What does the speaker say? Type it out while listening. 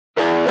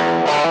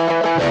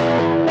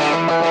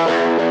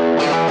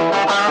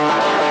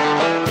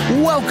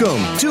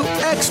Welcome to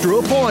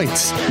Extra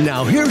Points.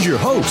 Now here's your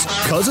host,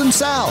 Cousin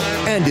Sal,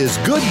 and his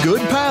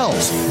good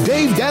pals,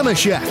 Dave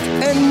Damashek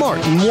and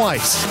Martin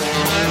Weiss.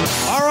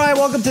 All right,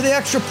 welcome to the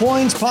Extra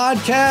Points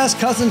podcast.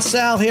 Cousin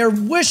Sal here,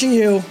 wishing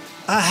you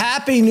a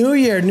happy New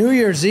Year, New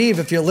Year's Eve,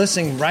 if you're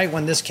listening right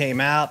when this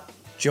came out.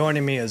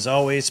 Joining me as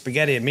always,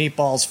 Spaghetti and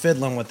Meatballs,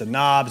 fiddling with the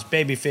knobs,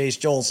 Babyface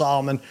Joel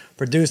Solomon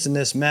producing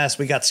this mess.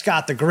 We got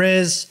Scott the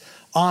Grizz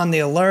on the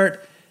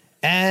alert,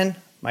 and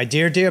my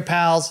dear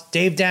pals,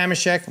 Dave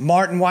Damashek,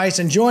 Martin Weiss,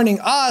 and joining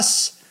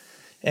us,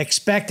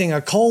 expecting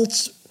a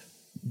Colts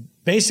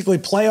basically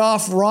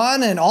playoff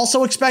run, and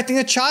also expecting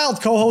a child,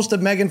 co-host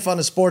of Megan Fun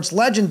of Sports,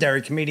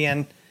 legendary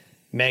comedian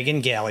Megan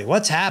Gailey.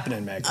 What's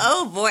happening, Megan?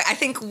 Oh boy, I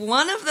think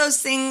one of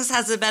those things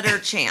has a better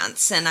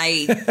chance, and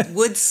I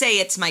would say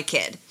it's my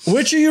kid.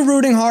 Which are you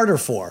rooting harder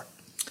for?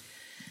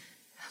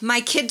 My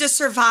kid to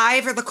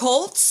survive or the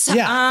Colts?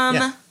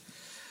 Yeah.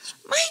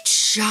 My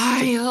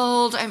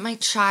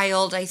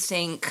child, I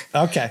think.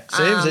 Okay,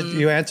 see,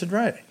 you answered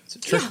right. It's a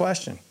trick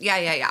question.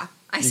 Yeah.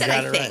 I said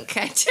I think.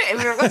 Right.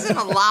 There wasn't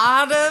a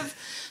lot of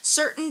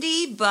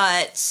certainty,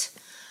 but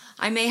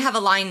I may have a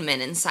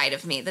lineman inside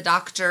of me. The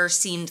doctor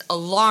seemed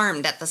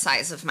alarmed at the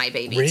size of my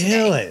baby today.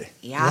 Really?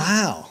 Yeah.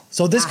 Wow.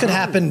 So this could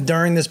happen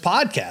during this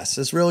podcast.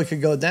 This really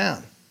could go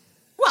down.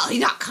 Well,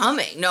 he's not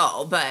coming,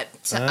 no, but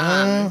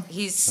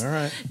he's... All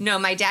right. No,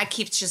 my dad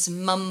keeps just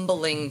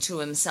mumbling to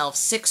himself,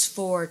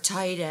 6'4",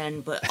 tight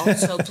end, but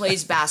also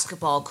plays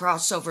basketball,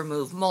 crossover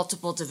move,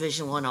 multiple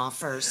Division I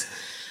offers.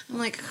 I'm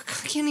like,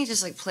 can't he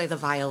just play the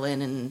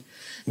violin and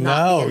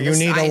not be in you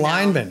need a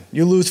lineman.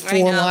 You lose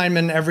 4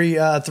 linemen every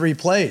 3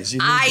 plays.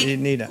 You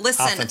need an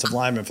offensive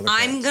lineman for the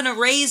Colts. I'm going to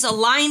raise a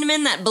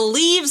lineman that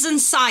believes in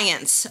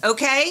science,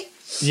 okay?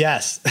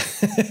 Yes.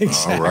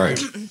 Exactly. All right.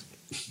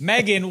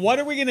 Megan, what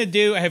are we going to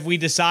do? Have we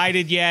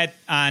decided yet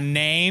on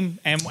name?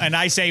 And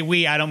I say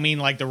we, I don't mean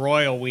like the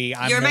royal we.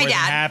 I'm You're more my than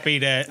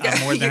dad.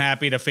 I'm more than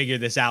happy to figure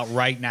this out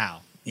right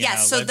now.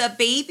 Yes, so the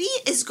baby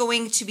is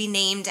going to be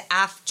named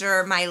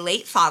after my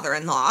late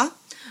father-in-law,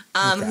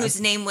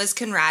 whose name was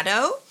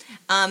Conrado,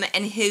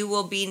 and he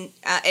will be,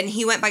 and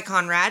he went by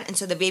Conrad, and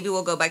so the baby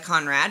will go by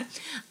Conrad,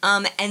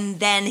 and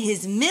then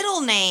his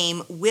middle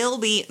name will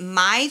be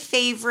my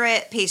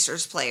favorite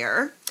Pacers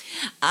player,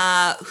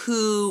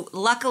 who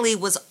luckily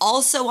was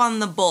also on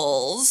the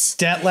Bulls.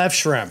 Detlef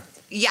Schrempf.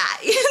 Yeah,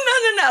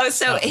 no.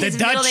 So his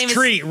the middle Dutch name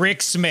treat, Rick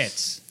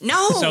Smits.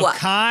 No. So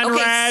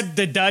Conrad,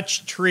 the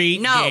Dutch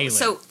treat, No, Galen.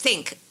 so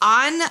think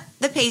on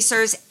the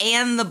Pacers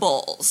and the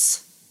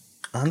Bulls.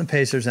 On the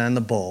Pacers and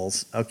the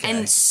Bulls. Okay.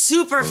 And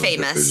super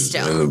famous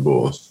still. And the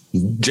Bulls.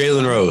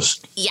 Jalen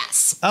Rose.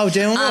 Yes. Oh,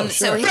 Jalen Rose,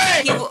 So sure.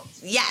 he will,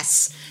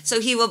 yes.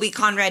 So he will be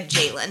Conrad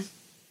Jalen.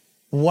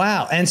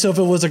 Wow. And so if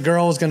it was a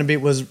girl,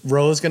 was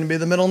Rose going to be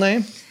the middle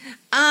name?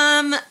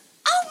 Oh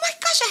my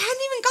gosh, I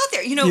hadn't even got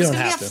there. It was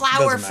going to be a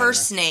flower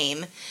first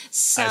name.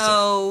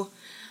 So,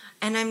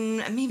 and I'm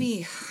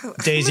maybe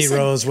Daisy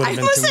Rose would have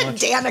been too much. I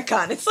almost said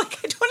Danica, and it's like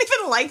I don't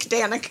even like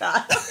Danica.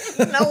 I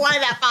don't know why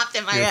that popped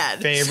in my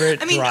head.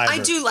 Favorite I mean, driver. I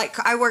do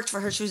I worked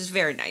for her. She was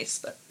very nice,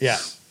 but Yeah.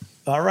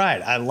 All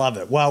right. I love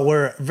it. Well,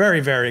 we're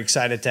very, very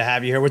excited to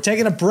have you here. We're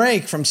taking a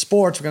break from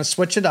sports. We're going to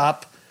switch it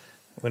up.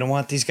 We don't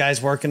want these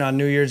guys working on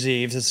New Year's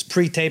Eve. This is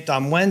pre-taped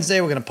on Wednesday.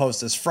 We're going to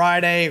post this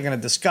Friday. We're going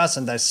to discuss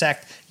and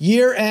dissect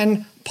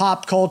year-end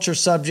pop culture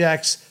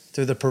subjects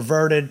through the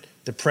perverted,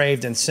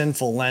 depraved, and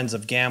sinful lens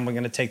of gambling.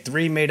 We're going to take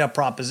 3 made-up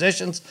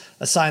propositions,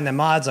 assign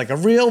them odds like a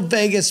real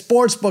Vegas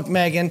sportsbook,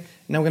 Megan, and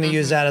then we're going to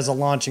use that as a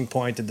launching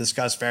point to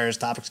discuss various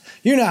topics.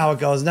 You know how it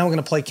goes. And then we're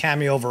going to play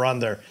Cameo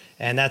over-under,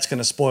 and that's going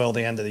to spoil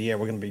the end of the year.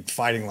 We're going to be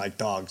fighting like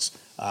dogs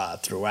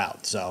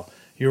throughout. So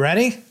you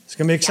ready? It's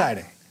going to be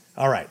exciting.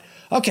 Yeah. All right.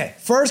 Okay,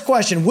 first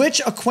question.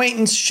 Which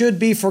acquaintance should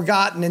be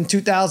forgotten in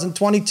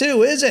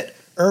 2022? Is it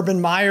Urban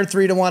Meyer,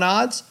 3-1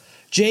 odds?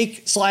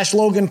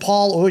 Jake/Logan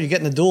Paul, oh, you're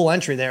getting the dual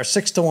entry there,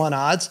 6-1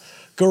 odds.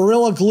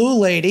 Gorilla Glue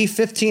Lady,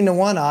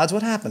 15-1 odds.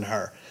 What happened to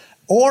her?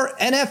 Or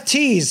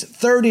NFTs,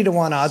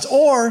 30-1 odds.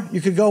 Or you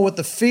could go with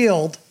the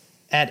field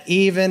at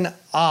even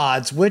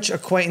odds. Which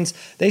acquaintance?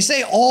 They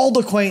say old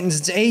acquaintance.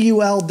 It's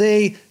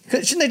AULD.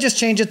 Shouldn't they just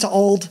change it to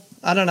old?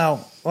 I don't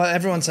know. Well,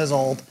 everyone says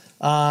old.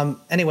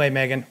 Anyway,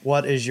 Megan,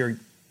 what is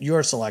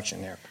your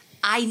selection here?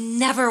 I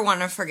never want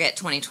to forget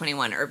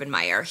 2021 Urban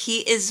Meyer.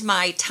 He is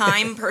my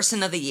Time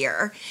Person of the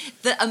Year.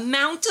 The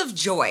amount of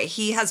joy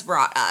he has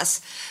brought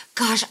us.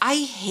 Gosh, I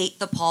hate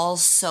the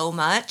Pauls so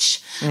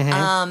much.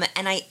 And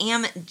I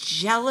am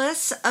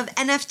jealous of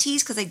NFTs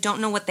because I don't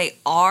know what they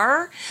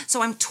are.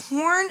 So I'm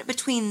torn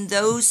between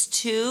those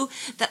two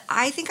that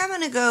I think I'm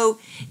going to go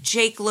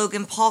Jake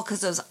Logan Paul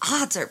because those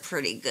odds are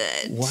pretty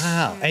good.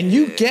 Wow. And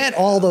you get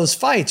all those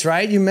fights,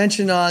 right? You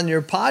mentioned on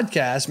your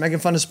podcast, Making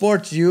Fun of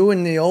Sports, you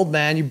and the old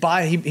man,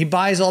 he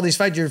buys all these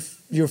fights.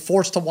 You're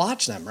forced to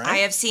watch them, right? I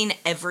have seen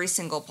every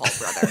single Paul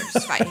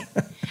brothers fight.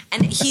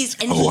 And he hates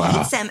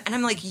them. And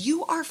I'm like,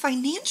 you are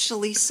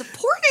financially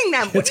supporting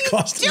them. What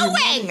are you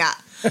doing?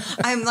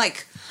 I'm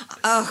like,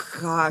 Oh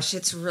gosh,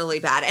 it's really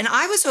bad. And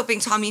I was hoping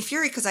Tommy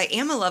Fury, because I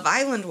am a Love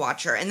Island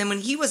watcher. And then when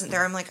he wasn't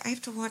there, I'm like, I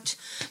have to watch.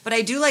 But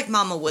I do like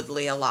Mama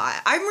Woodley a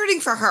lot. I'm rooting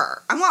for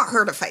her. I want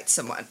her to fight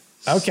someone.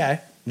 Okay,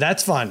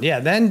 that's fun. Yeah,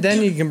 then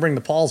you can bring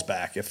the Pauls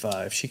back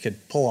if she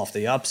could pull off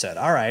the upset.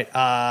 All right,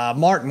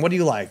 Martin, what do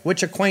you like?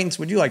 Which acquaintance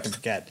would you like to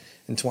forget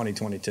in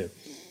 2022?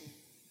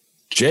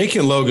 Jake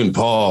and Logan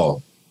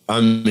Paul. I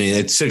mean,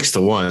 it's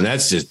 6-1.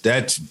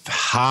 That's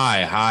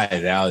high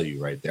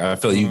value right there. I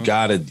feel you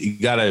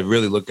gotta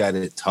really look at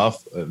it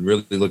tough and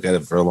really look at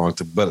it for a long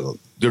time. But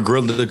the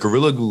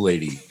Gorilla Glue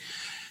lady,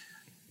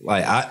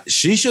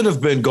 she should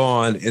have been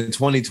gone in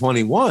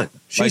 2021.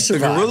 She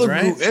survived, the Gorilla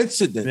right? Glue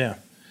incident. Yeah.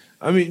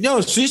 I mean, no,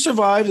 she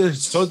survived, and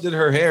so did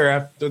her hair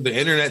after the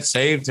internet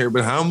saved her.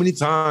 But how many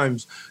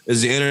times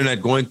is the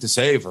internet going to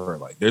save her?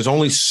 There's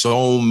only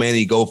so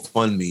many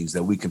GoFundMes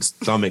that we can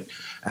stomach.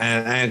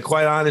 And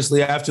quite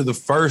honestly, after the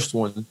first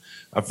one,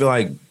 I feel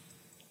like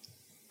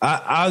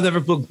I've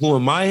never put glue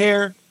in my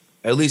hair,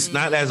 at least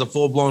not as a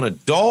full-blown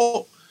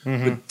adult.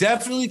 But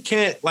definitely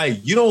can't,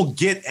 you don't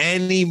get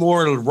any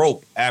more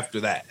rope after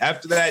that.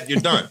 After that, you're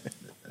done.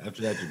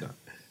 After that, you're done.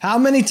 How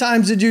many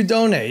times did you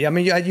donate? I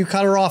mean, you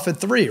cut her off at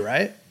 3,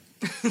 right?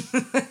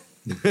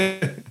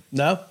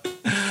 No?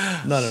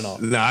 None at all.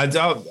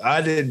 No,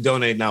 I didn't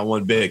donate not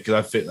one bit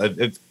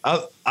because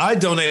I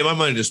donated my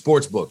money to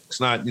sports books.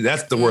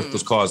 That's the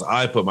worthless cause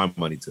I put my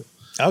money to.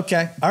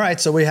 Okay. All right.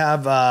 So we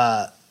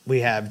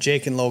have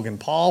Jake and Logan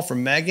Paul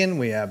from Megan.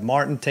 We have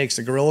Martin takes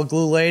the Gorilla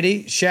Glue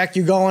lady. Shaq,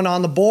 you going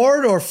on the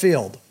board or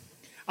field?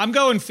 I'm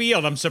going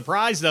field. I'm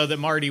surprised though that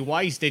Marty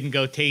Weiss didn't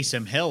go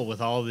Taysom Hill with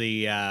all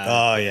the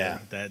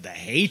the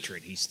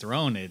hatred he's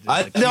thrown at.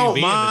 I don't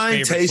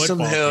mind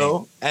Taysom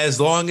Hill as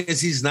long as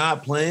he's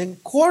not playing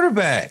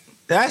quarterback.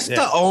 That's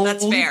the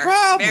only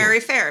problem.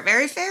 Very fair.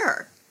 Very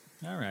fair.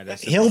 All right.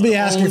 He'll be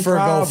asking for a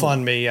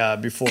GoFundMe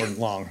before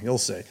long. You'll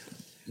see.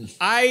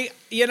 I'd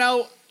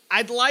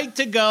like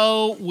to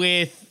go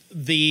with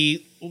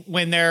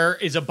when there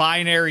is a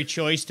binary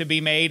choice to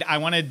be made, I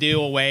want to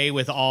do away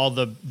with all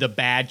the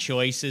bad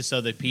choices so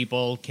that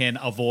people can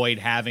avoid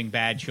having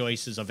bad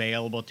choices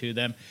available to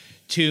them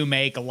to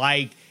make,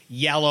 like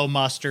yellow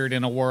mustard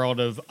in a world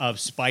of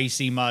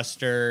spicy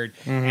mustard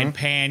and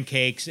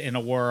pancakes in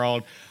a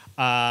world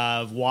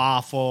of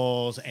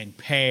waffles and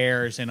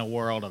pears in a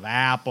world of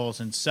apples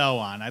and so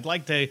on. I'd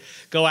like to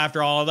go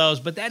after all of those,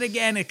 but then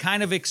again, it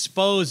kind of it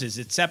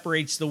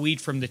separates the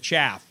wheat from the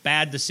chaff.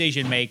 Bad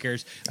decision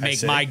makers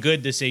make my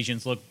good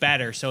decisions look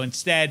better. So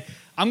instead,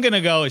 I'm going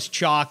to go as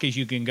chalk as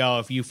you can go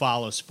if you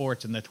follow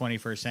sports in the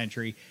 21st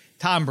century.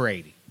 Tom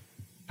Brady.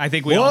 I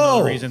think we all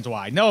know the reasons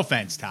why. No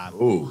offense, Tom.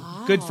 Ooh.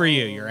 Good for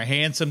you. You're a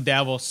handsome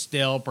devil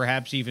still,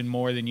 perhaps even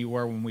more than you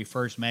were when we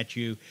first met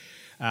you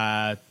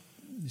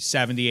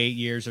 78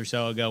 years or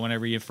so ago,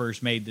 whenever you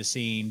first made the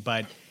scene,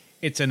 but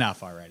it's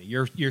enough already.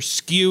 You're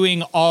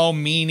skewing all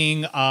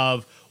meaning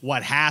of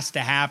what has to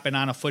happen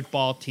on a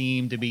football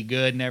team to be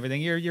good and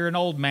everything. You're an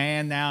old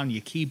man now, and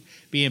you keep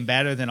being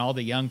better than all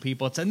the young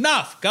people. It's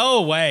enough. Go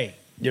away.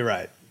 You're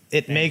right.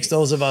 It makes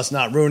those of us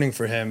not rooting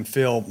for him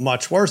feel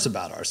much worse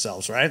about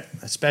ourselves, right?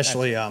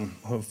 Especially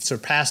who've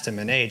surpassed him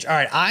in age. All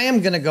right, I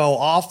am going to go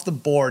off the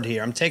board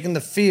here. I'm taking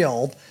the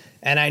field,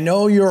 and I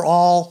know you're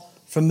all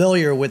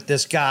familiar with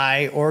this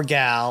guy or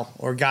gal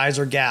or guys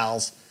or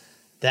gals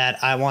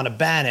that I want to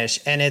banish,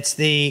 and it's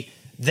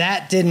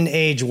that didn't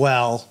age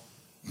well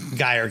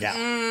guy or gal.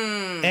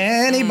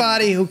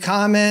 Anybody who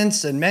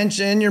comments and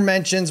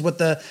mentions with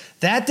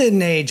that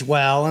didn't age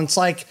well, and it's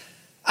like,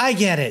 I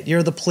get it.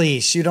 You're the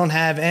police. You don't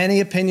have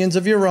any opinions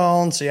of your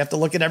own, so you have to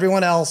look at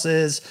everyone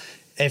else's.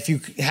 If you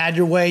had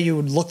your way, you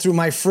would look through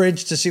my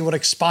fridge to see what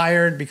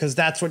expired because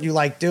that's what you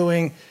like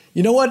doing.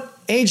 You know what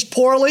aged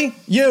poorly?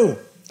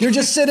 You're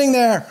just sitting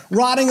there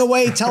rotting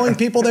away telling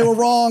people they were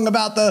wrong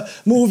about the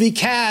movie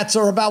Cats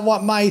or about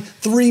what my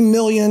 3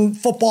 million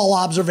football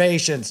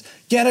observations.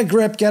 Get a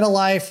grip, get a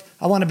life.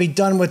 I want to be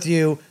done with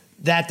you.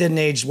 That didn't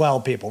age well,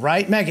 people,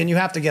 right? Megan, you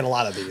have to get a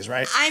lot of these,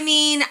 right? I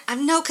mean,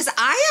 no, because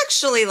I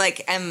actually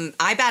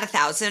I bat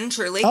 1,000,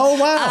 truly. Oh,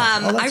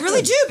 wow. I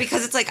really do,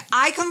 because it's like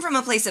I come from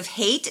a place of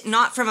hate,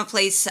 not from a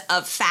place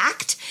of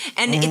fact.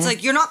 And it's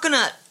like,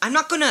 I'm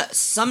not gonna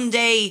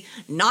someday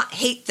not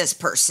hate this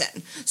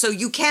person. So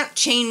you can't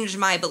change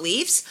my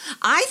beliefs.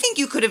 I think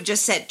you could have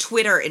just said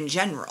Twitter in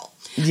general.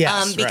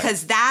 Yes,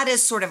 because that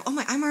is sort of,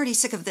 I'm already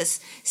sick of this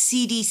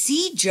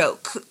CDC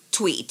joke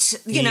tweet,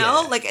 you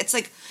know? Like, it's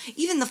like,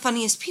 even the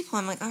funniest people,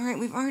 I'm like, all right,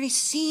 we've already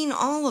seen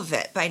all of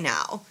it by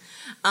now.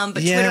 But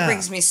Twitter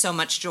brings me so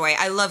much joy.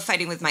 I love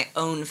fighting with my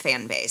own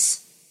fan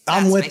base.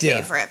 I'm with you.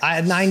 Favorite. I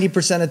had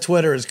 90% of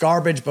Twitter is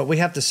garbage, but we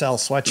have to sell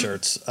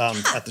sweatshirts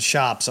at the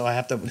shop, so I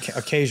have to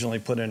occasionally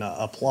put in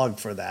a plug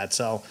for that.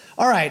 So,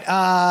 all right,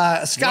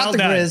 Scott the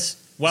Grizz.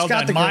 Well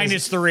Scott done.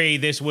 -3.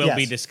 This will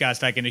be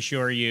discussed, I can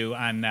assure you,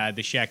 on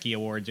the Shecky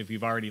Awards. If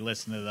you've already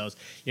listened to those,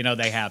 you know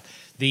they have.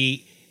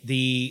 The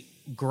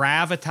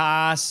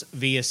gravitas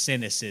via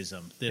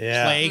cynicism, the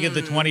plague of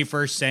the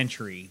 21st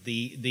century,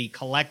 the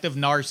collective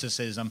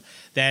narcissism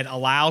that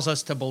allows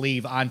us to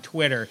believe on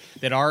Twitter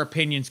that our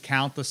opinions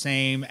count the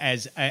same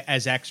as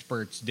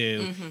experts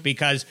do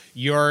because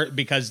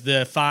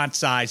the font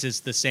size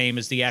is the same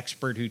as the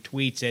expert who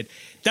tweets it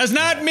does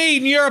not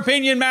mean your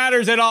opinion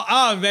matters at all.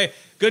 Oh,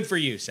 good for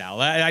you,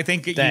 Sal. I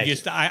think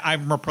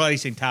I'm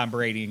replacing Tom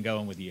Brady and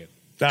going with you.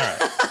 All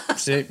right.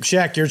 See,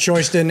 Shaq, your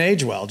choice didn't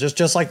age well.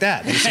 Just like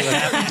that. You see what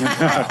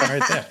happened?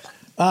 Right there.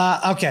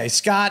 Okay,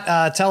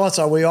 Scott, tell us,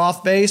 are we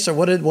off base or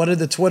what did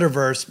the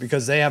Twitterverse,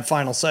 because they have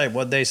final say,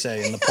 what did they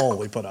say in the poll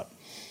we put up?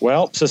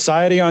 Well,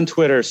 Society on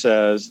Twitter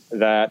says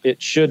that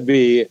it should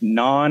be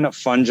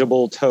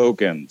non-fungible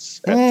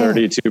tokens at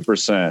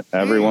 32%.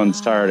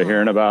 Everyone's tired of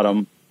hearing about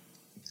them.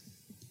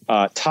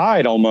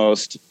 Tied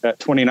almost at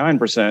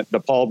 29%, the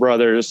Paul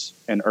brothers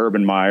and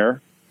Urban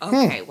Meyer.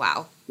 Okay,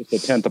 wow. It's a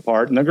tenth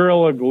apart. And the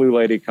Gorilla Glue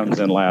lady comes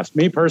in last.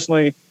 Me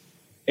personally,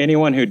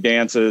 anyone who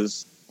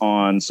dances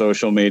on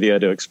social media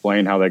to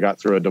explain how they got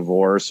through a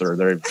divorce or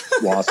they've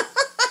lost...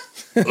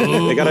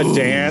 They got to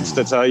dance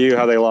to tell you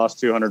how they lost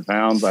 200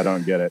 pounds. I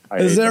don't get it.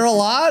 Is there a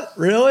lot?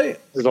 Really?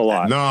 There's a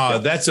lot. No,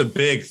 that's a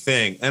big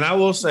thing. And I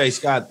will say,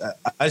 Scott,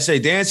 I say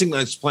dancing,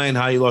 explain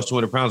how you lost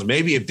 200 pounds.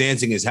 Maybe if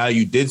dancing is how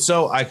you did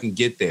so, I can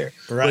get there.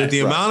 Right, but the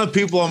amount of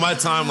people on my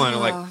timeline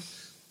are like,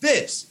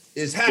 this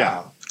is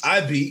how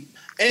I beat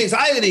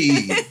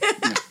anxiety.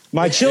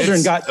 My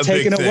children got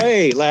taken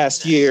away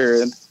last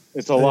year. And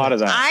it's a lot of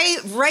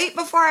that. Right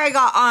before I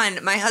got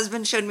on, my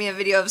husband showed me a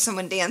video of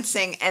someone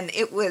dancing, and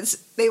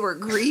they were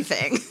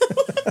grieving.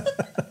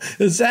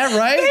 Is that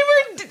right?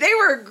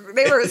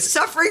 They were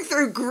suffering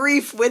through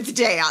grief with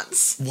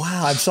dance.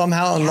 Wow, I've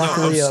somehow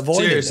unluckily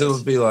avoided serious, this. it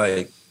would be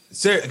like,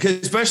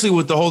 especially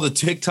with the whole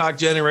TikTok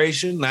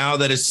generation now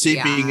that is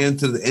seeping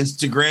into the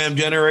Instagram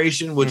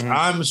generation, which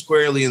I'm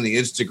squarely in the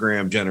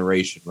Instagram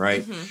generation,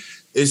 right?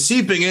 Is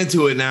seeping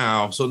into it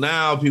now. So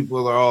now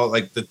people are all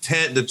like the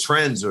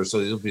trends or so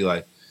it'll be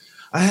like,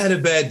 I had a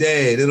bad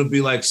day. And it'll be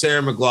like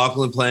Sarah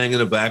McLachlan playing in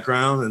the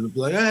background and it'll be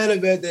like, I had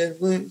a bad day.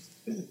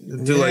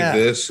 And do like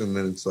this. And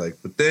then it's like,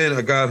 but then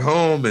I got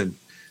home and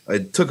I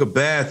took a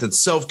bath and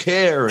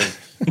self-care and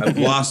I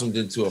blossomed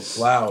into a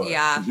flower.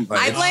 Yeah. Like,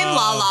 I blame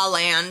La La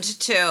Land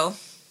too.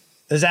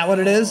 Is that what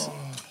it is?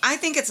 I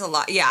think it's a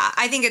lot. Yeah.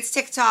 I think it's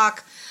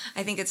TikTok.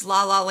 I think it's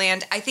La La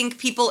Land. I think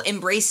people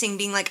embracing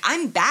being like,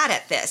 I'm bad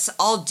at this.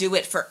 I'll do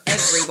it for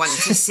everyone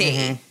to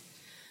see.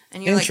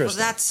 And you're like, well,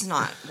 that's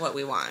not what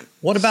we want.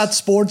 What about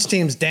sports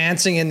teams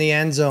dancing in the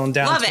end zone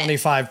down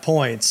 25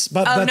 points?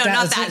 But no,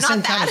 that's the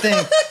same kind of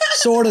thing.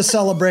 Sort of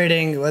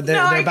celebrating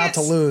they're about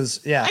to lose.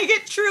 Yeah. I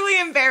get truly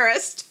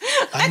embarrassed.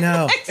 I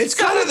know. It's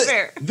kind of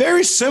a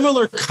very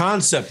similar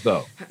concept,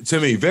 though, to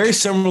me. Very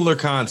similar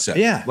concept.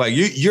 Yeah. Like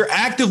you're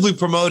actively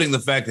promoting the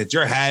fact that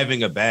you're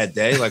having a bad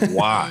day. Like,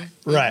 why?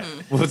 Right.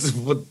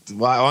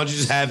 Why don't you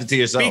just have it to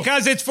yourself?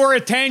 Because it's for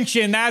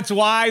attention. That's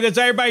why.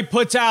 Everybody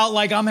puts out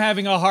like, I'm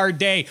having a hard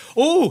day.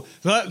 Ooh,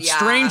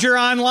 stranger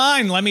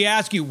online. Let me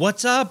ask you,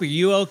 what's up? Are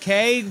you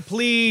okay?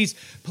 Please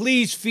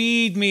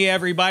feed me,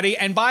 everybody.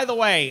 And by the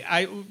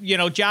way,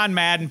 John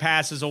Madden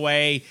passes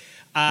away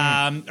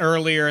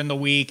earlier in the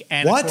week,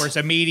 and of course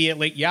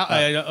immediately,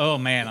 oh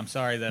man, I'm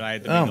sorry that I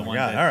had to be the one.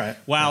 God, all right.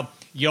 Well.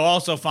 You'll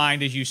also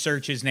find, as you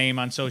search his name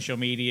on social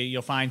media,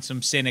 you'll find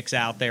some cynics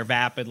out there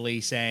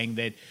vapidly saying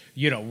that,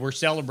 we're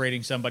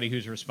celebrating somebody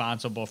who's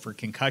responsible for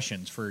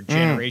concussions, for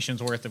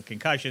generations worth of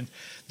concussions.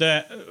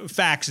 The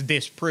facts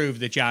disprove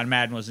that John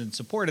Madden was in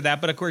support of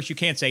that. But, of course, you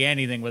can't say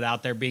anything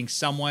without there being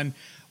someone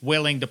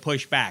willing to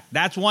push back.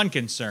 That's one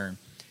concern.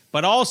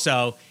 But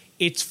also,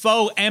 it's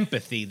faux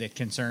empathy that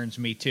concerns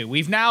me, too.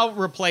 We've now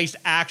replaced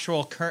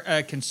actual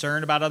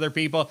concern about other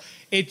people.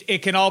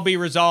 It can all be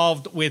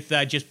resolved with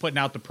just putting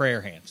out the prayer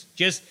hands.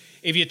 Just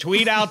if you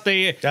tweet out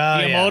the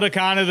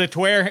emoticon of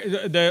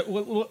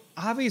the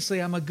obviously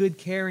I'm a good,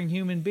 caring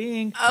human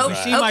being. You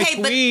see my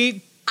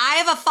tweet. I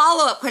have a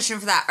follow-up question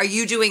for that. Are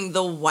you doing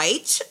the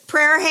white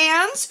prayer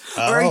hands?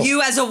 Or are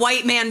you, as a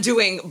white man,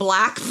 doing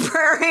black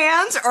prayer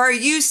hands? Or are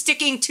you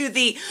sticking to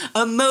the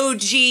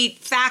emoji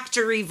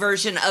factory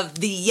version of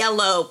the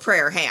yellow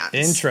prayer hands?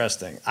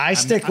 Interesting. I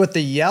stick with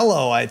the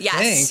yellow, I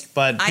think,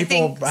 but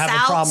people have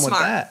a problem with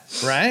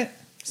that, right?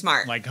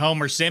 Smart. Like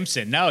Homer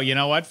Simpson. No, you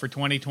know what? For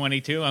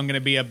 2022, I'm going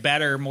to be a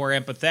better, more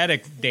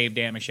empathetic Dave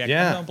Dameshek.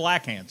 Yeah. I'm going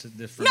black hands. I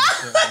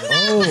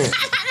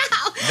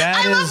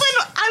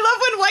love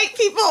when white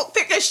people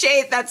pick a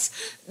shade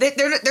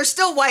they're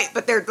still white,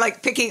 but they're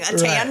like picking a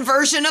tan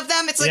version of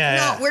them. It's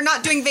like, we're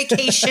not doing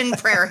vacation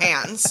prayer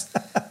hands.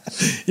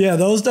 Yeah,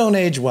 those don't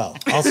age well.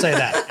 I'll say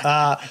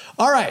that.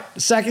 All right,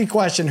 second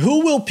question.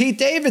 Who will Pete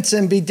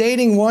Davidson be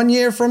dating 1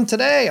 year from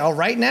today?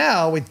 Right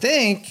now, we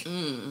think,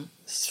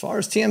 as far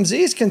as TMZ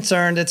is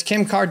concerned, it's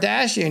Kim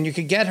Kardashian. You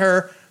could get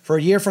her for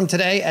a year from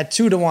today at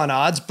 2-1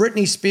 odds.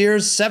 Britney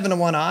Spears,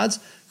 7-1 odds.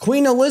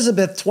 Queen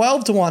Elizabeth,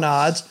 12-1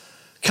 odds.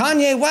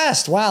 Kanye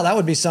West, wow, that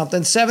would be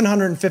something,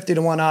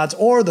 750-1 odds.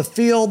 Or The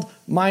Field,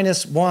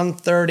 minus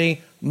 130.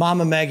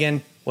 Mama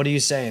Megan, what are you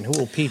saying? Who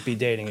will Pete be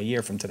dating a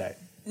year from today?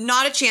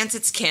 Not a chance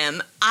it's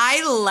Kim.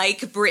 I like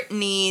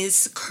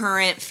Britney's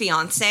current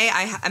fiance.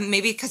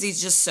 Maybe because he's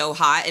just so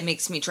hot, it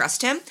makes me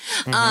trust him.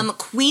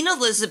 Queen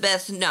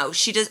Elizabeth, no,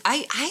 she does.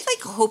 I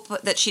like hope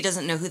that she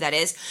doesn't know who that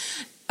is.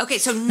 Okay,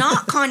 so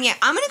not Kanye.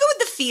 I'm gonna go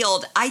with the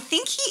field. I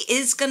think he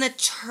is gonna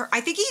I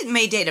think he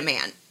may date a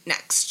man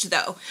next,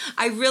 though.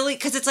 I really,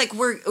 because it's like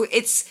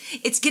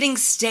it's getting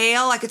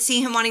stale. I could see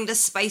him wanting to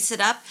spice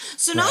it up.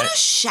 So not a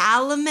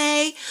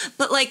Chalamet,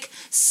 but like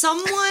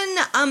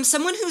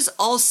someone who's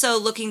also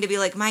looking to be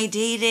like, my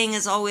dating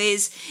is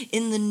always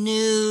in the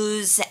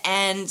news,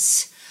 and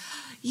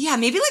yeah,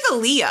 maybe like a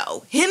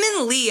Leo. Him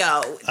and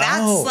Leo.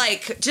 That's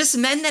like just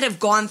men that have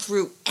gone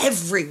through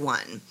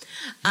everyone.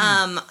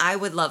 I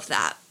would love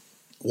that.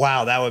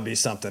 Wow, that would be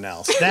something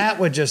else. That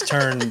would just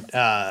turn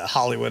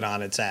Hollywood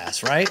on its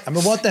ass, right? I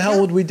mean, what the hell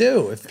would we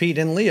do if Pete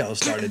and Leo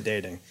started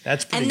dating?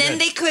 That's pretty And then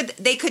good.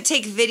 they could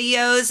take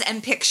videos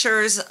and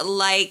pictures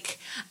like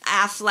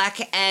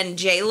Affleck and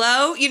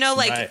J-Lo, you know,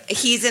 like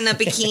he's in a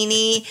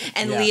bikini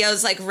and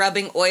Leo's like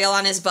rubbing oil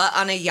on his butt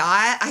on a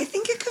yacht. I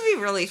think it could be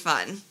really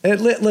fun.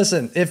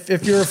 Listen,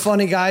 if you're a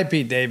funny guy,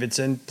 Pete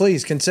Davidson,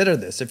 please consider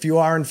this. If you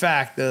are in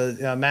fact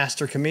a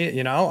master comedian,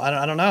 you know,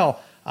 I don't know.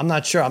 I'm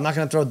not sure. I'm not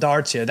going to throw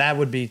darts here. That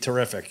would be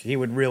terrific. He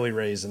would really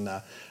raise in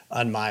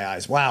my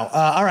eyes. Wow.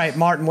 All right,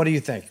 Martin, what do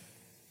you think?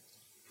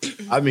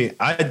 I mean,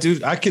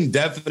 I can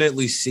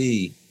definitely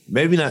see,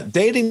 maybe not,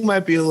 dating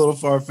might be a little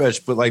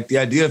far-fetched, but like the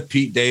idea of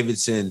Pete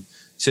Davidson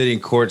sitting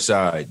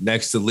courtside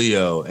next to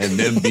Leo and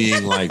them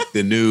being like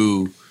the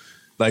new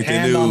Ben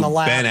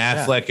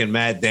Affleck and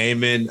Matt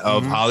Damon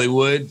of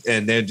Hollywood,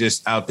 and they're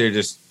just out there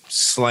just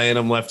slaying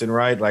them left and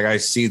right. Like I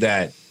see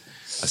that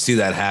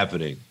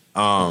happening.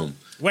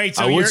 Wait,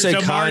 so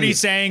Marty's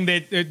saying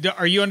that,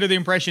 are you under the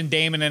impression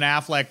Damon and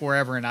Affleck were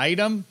ever an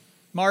item,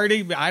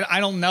 Marty?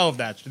 I don't know if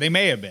that's, they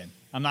may have been.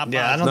 I'm not.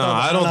 Yeah,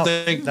 I don't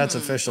think that's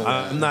official.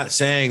 I'm not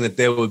saying that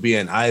they would be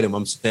an item.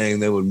 I'm saying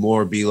they would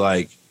more be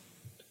like,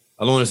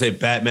 I don't want to say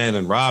Batman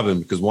and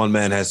Robin because one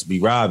man has to be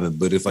Robin,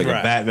 but if like a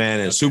Batman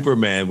and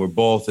Superman were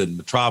both in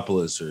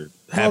Metropolis or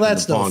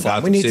happening upon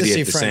Gotham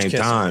City at the same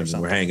time and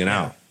we're hanging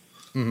out.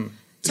 Mm-hmm.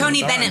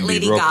 Tony Bennett,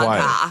 Lady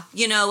Gaga,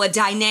 you know, a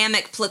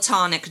dynamic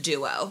platonic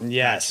duo.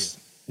 Yes.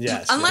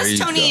 Unless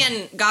Tony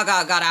and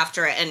Gaga got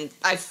after it, and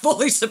I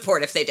fully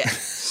support if they did.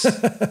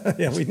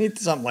 Yeah, we need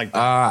something like that.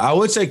 I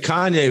would say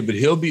Kanye, but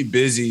he'll be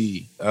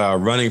busy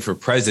running for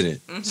president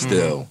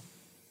still.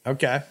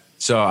 Okay.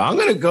 So I'm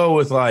going to go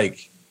with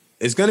like,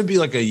 it's going to be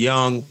like a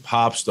young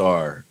pop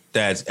star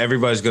that's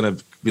everybody's going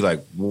to be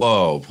like,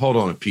 whoa, hold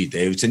on, Pete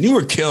Davidson. You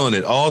were killing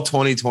it all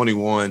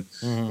 2021.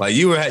 Like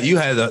you had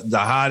the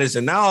hottest.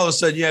 And now all of a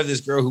sudden you have this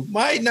girl who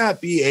might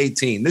not be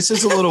 18. This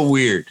is a little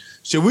weird.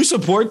 Should we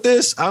support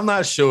this? I'm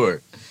not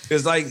sure.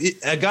 Because like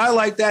a guy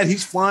like that,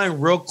 he's flying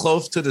real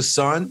close to the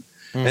sun.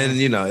 And,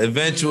 you know,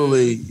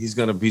 eventually he's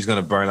going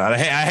to burn out. I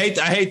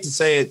hate to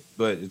say it,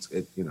 but it's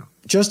you know.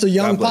 Just a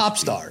young pop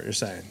star, you're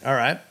saying. All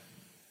right.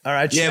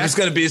 Yeah, but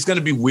it's going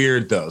to be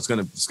weird though. It's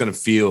going to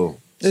feel.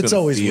 It's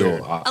always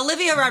weird.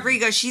 Olivia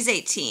Rodrigo, she's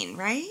 18,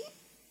 right?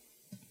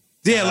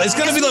 Yeah, it's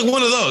going to be like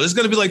one of those. It's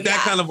going to be like that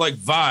kind of like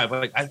vibe.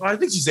 Like I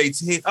think she's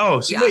 18.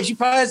 Oh, she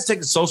probably hasn't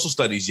taken social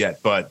studies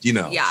yet, but you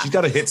know, she's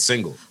got a hit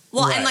single.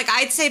 Well, and like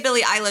I'd say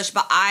Billie Eilish,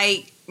 but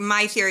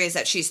my theory is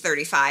that she's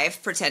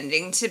 35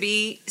 pretending to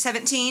be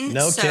 17.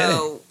 No kidding.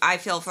 So I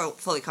feel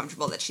fully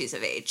comfortable that she's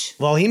of age.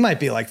 Well, he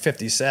might be like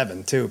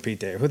 57 too, Pete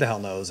Davidson. Who the hell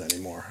knows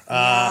anymore? All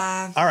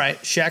right,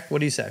 Shaq, what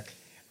do you say?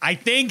 I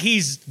think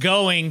he's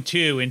going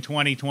to in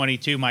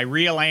 2022. My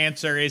real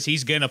answer is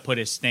he's going to put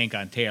his stink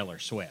on Taylor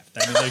Swift.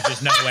 I mean, there's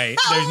just no way.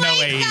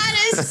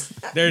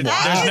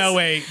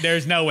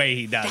 There's no way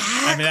he does.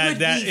 I mean,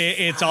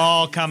 it's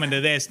all coming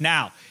to this.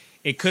 Now,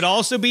 it could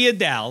also be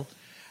Adele.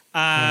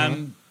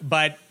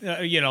 But,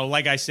 you know,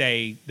 like I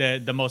say,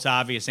 the most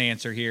obvious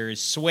answer here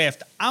is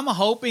Swift. I'm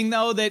hoping,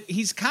 though, that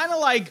he's kind of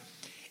like,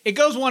 it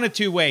goes one of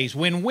two ways.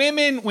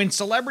 When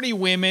celebrity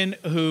women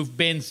who've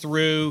been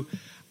through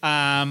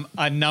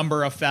a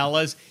number of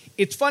fellas,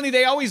 it's funny,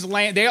 they always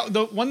land,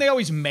 the one they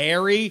always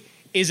marry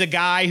is a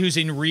guy who's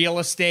in real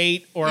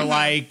estate or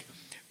like,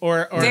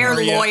 or their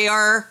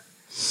lawyer.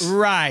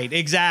 Right,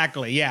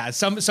 exactly. Yeah,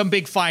 some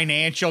big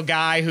financial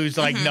guy who's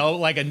like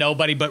like a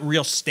nobody but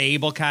real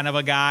stable kind of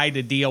a guy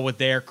to deal with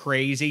their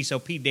crazy. So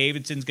Pete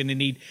Davidson's going to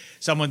need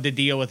someone to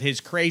deal with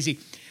his crazy.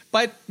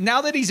 But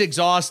now that he's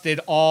exhausted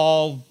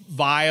all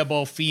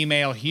viable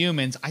female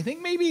humans, I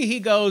think maybe he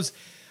goes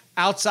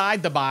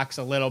outside the box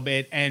a little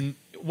bit. And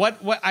what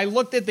I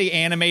looked at the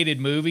animated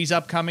movies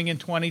upcoming in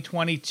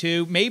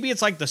 2022. Maybe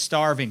it's like the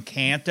star of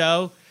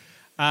Encanto.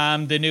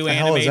 The new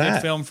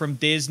animated film from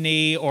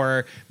Disney,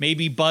 or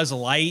maybe Buzz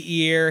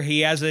Lightyear. He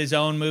has his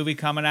own movie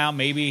coming out.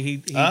 Maybe he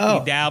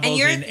dabbles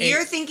and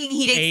you're thinking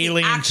he dates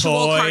the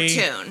actual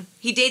cartoon.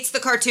 He dates the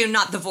cartoon,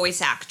 not the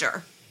voice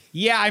actor.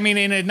 Yeah, I mean,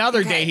 in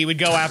another day, he would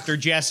go after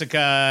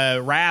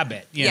Jessica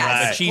Rabbit. You know,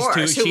 but she's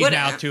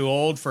now too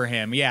old for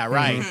him. Yeah,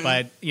 right.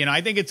 But, you know,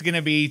 I think it's going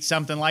to be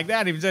something like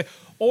that.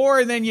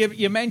 Or then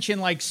you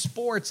mentioned, like,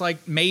 sports.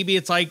 Like, maybe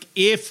it's like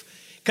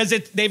because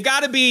because they've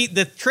got to be.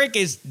 The trick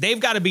is they've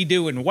got to be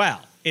doing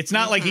well. It's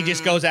not like he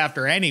just goes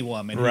after any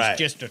woman who's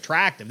just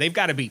attractive. They've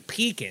got to be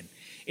peaking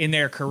in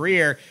their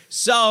career.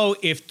 So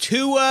if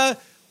Tua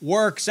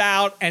works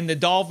out and the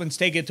Dolphins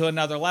take it to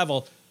another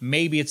level,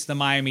 maybe it's the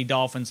Miami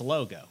Dolphins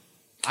logo.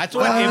 That's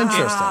what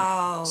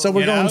interesting. So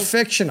we're going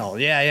fictional.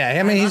 Yeah.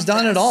 I mean, he's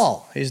done it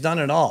all. He's done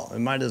it all. It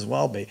might as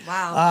well be.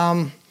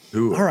 Wow.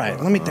 All right.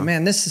 Let me think.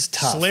 Man, this is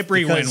tough.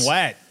 Slippery when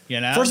wet,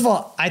 First of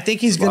all, I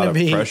think he's going to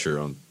be pressure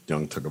on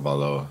young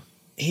Tagovailoa.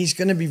 He's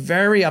going to be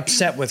very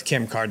upset with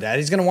Kim Kardashian.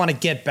 He's going to want to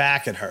get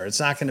back at her. It's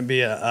not going to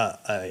be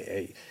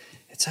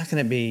it's not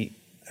going to be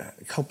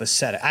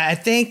copacetic. I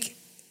think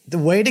the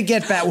way to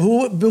get back,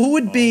 who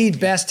would be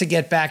best to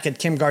get back at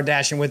Kim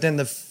Kardashian within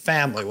the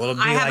family? Will it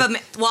be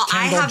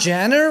Kendall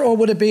Jenner, or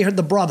would it be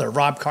the brother,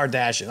 Rob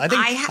Kardashian? I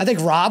think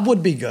Rob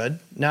would be good.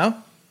 No?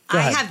 Go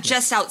ahead. have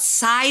just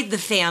outside the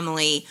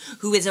family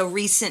who is a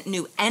recent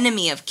new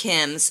enemy of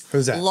Kim's.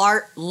 Who's that?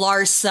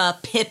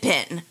 Larsa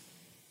Pippen.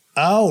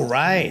 Oh,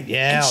 right.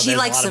 Yeah. And she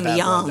likes them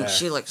young.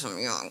 She likes them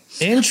young.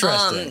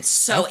 Interesting.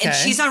 And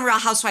she's on Real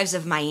Housewives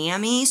of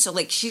Miami. So,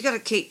 like, she's got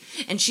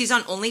and she's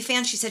on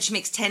OnlyFans. She said she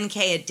makes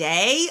 $10K a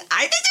day.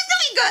 I think this is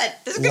going to be good.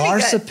 This is going to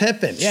be good. Larsa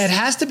Pippen. Yeah, it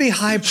has to be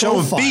high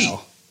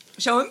profile.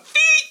 Showing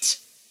feet.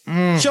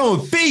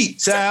 Showing feet,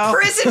 Sal.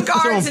 Prison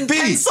guards in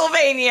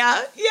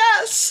Pennsylvania.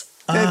 Yes.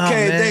 10K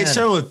a day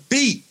showing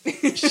feet.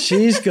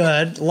 She's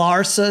good.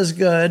 Larsa's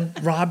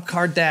good. Rob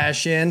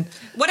Kardashian.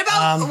 What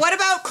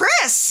about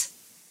Chris?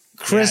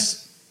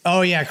 Chris. Yeah.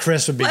 Oh, yeah.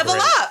 Chris would be Level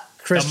great. up.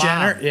 Kris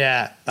Jenner.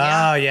 Yeah.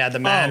 Oh, yeah. The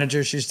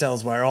manager. She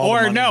tells where all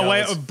the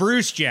money goes.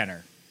 Bruce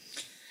Jenner.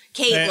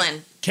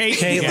 Caitlyn.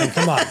 Caitlyn.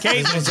 Come on.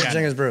 Caitlyn Such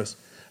thing as Bruce.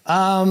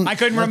 I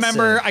couldn't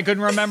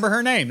remember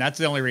her name. That's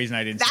the only reason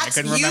I didn't. That's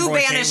I couldn't you remember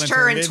banished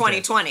her in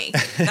 2020.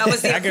 That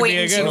was the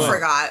acquaintance you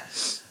forgot.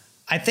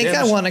 I think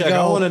I want to go.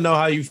 I want to know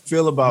how you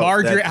feel about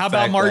Marjorie. How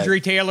about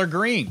Marjorie Taylor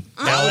Greene?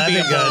 That would be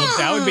good.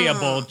 That would be a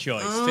bold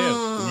choice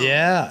too.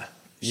 Yeah.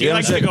 She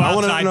likes to go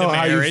outside the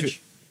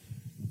marriage.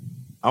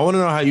 I want to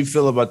know how you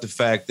feel about the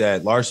fact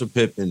that Larsa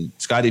Pippen,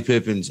 Scottie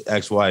Pippen's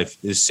ex-wife,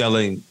 is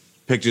selling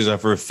pictures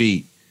of her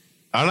feet.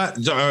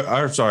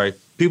 I'm sorry.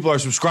 People are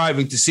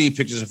subscribing to see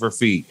pictures of her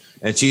feet,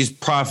 and she's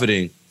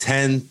profiting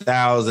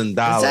 $10,000 Is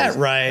that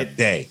right? a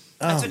day.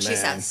 That's what she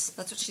says.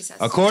 That's what she says.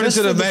 According Just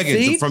to the for the Megan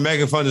feet? from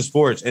Megan Fun of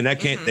Sports, and that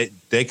can't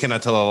they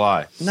cannot tell a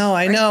lie. No,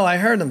 I know. I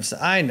heard him say.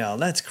 I know.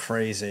 That's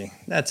crazy.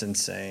 That's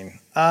insane.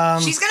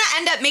 She's gonna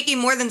end up making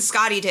more than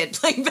Scotty did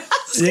playing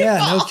basketball.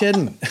 Yeah, no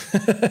kidding.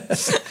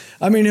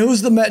 I mean,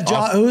 who's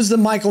the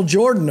Michael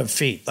Jordan of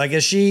feet? Like,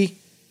 is she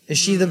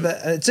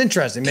the? It's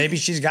interesting. Maybe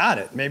she's got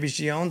it. Maybe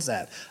she owns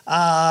that.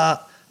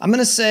 I'm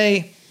gonna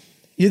say,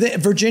 you think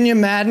Virginia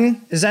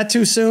Madden? Is that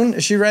too soon?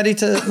 Is she ready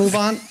to move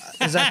on?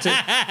 Is that too?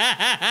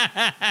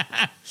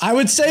 I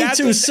would say That's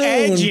too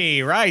soon.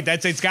 Edgy, right?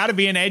 It's got to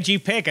be an edgy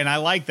pick, and I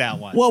like that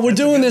one. Well, we're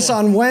doing this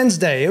on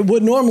Wednesday. It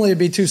would normally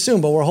be too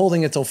soon, but we're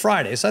holding it till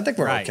Friday, so I think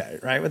we're okay,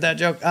 right, with that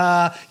joke.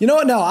 You know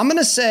what? No, I'm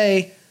gonna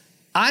say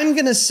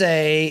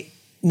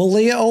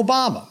Malia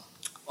Obama.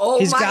 Oh,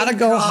 he's got to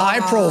go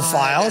high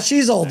profile.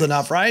 She's old Nice.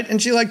 enough, right? And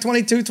she like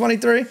 22,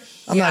 23?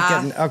 I'm not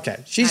kidding.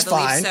 Okay, she's I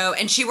believe fine. so,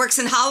 and she works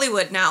in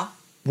Hollywood now.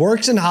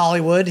 Works in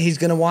Hollywood. He's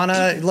going to want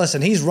to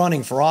listen. He's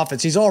running for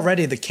office. He's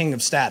already the king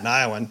of Staten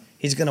Island.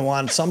 He's going to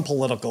want some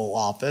political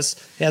office.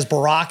 He has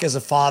Barack as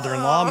a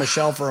father-in-law,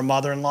 Michelle for a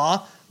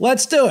mother-in-law.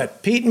 Let's do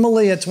it. Pete and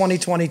Malia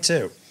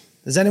 2022.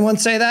 Does anyone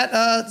say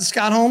that,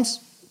 Scott Holmes?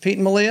 Pete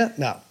and Malia?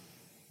 No.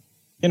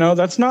 You know,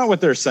 that's not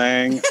what they're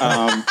saying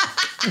on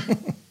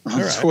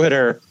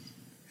Twitter.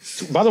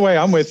 By the way,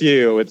 I'm with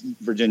you with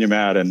Virginia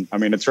Madden. I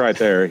mean, it's right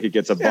there. He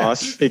gets a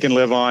bus he can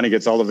live on. He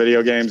gets all the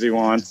video games he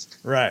wants.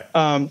 Right.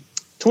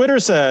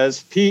 Twitter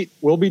says Pete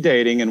will be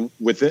dating and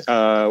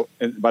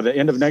by the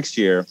end of next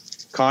year,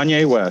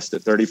 Kanye West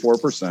at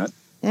 34%.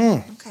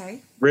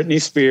 Okay.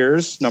 Britney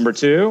Spears, number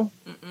 2.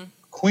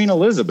 Queen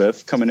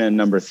Elizabeth coming in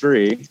number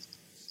 3.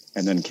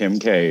 And then Kim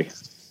K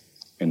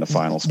in the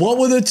final spot. What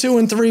were the 2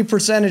 and 3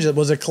 percentages?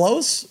 Was it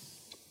close?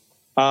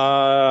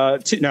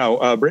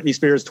 Britney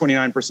Spears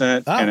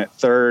 29%, and at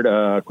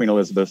third, Queen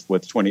Elizabeth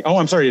with 20. Oh,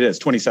 I'm sorry, it is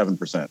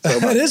 27%.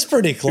 So it is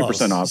pretty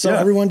close. 2% off. So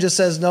everyone just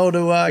says no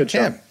to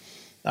Kim.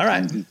 All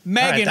right,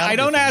 Megan. I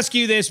don't ask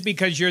you this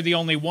because you're the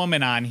only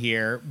woman on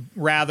here,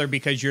 rather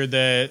because you're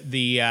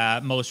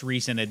the most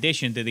recent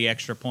addition to the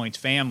Extra Points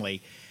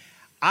family.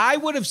 I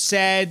would have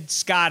said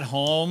Scott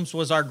Holmes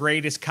was our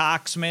greatest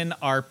coxman,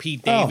 our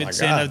Pete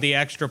Davidson of the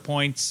Extra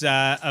Points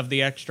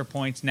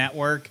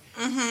network.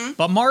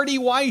 But Marty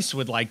Weiss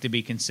would like to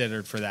be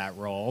considered for that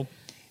role.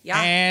 Yeah.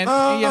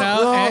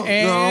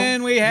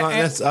 And we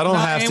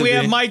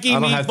have Mikey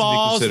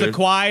Meatballs, the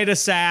quiet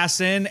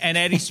assassin, and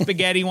Eddie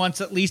Spaghetti wants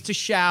at least a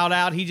shout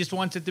out. He just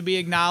wants it to be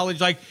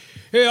acknowledged, like,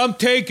 hey, I'm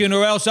taken,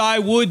 or else I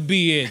would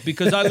be it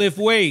because I lift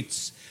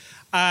weights.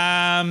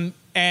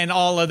 And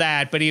all of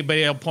that, but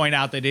he'll point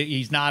out that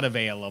he's not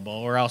available,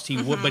 or else he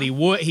would. But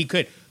he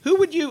could. Who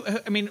would you?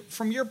 I mean,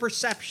 from your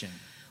perception,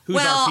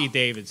 who's our Pete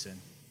Davidson?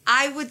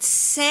 I would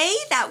say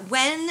that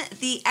when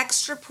the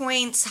Extra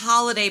Points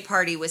holiday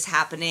party was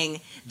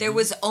happening, there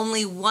was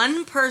only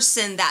one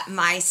person that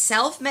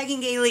myself,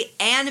 Megan Gailey,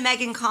 and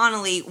Megan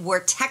Connolly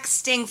were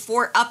texting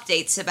for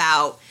updates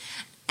about,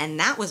 and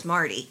that was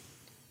Marty.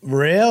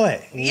 Really?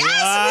 Yes, we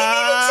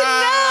needed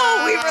to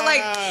know. We were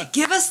like,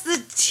 give us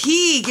the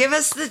tea, give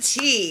us the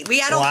tea. We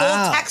had a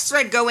whole text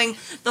thread going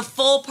the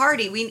full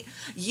party.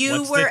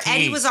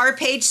 Eddie was our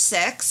page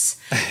 6,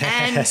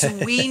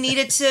 and we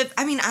needed to,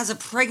 I mean, as a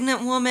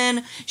pregnant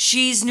woman,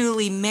 she's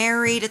newly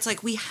married. It's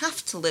like we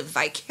have to live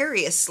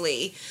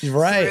vicariously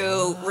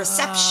through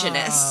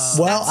receptionists.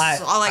 Well,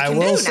 That's all I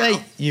will do say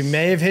now. you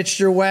may have hitched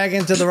your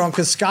wagon to the wrong,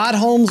 because Scott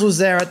Holmes was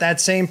there at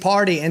that same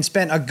party and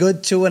spent a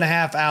good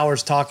 2.5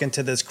 hours talking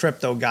to this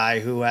crypto guy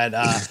who had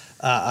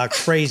a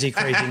crazy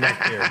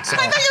neck beard. So,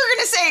 I thought you were going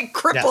to say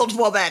crippled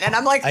woman, and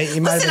I'm like,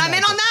 listen, I'm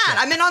in on that.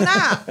 I'm in on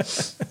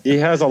that. He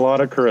has a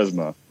lot of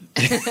charisma.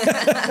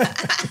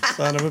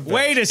 son of a bitch.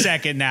 Wait a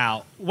second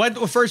now.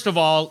 First of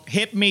all,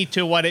 hit me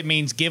to what it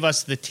means. Give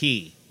us the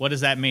tea. What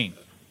does that mean?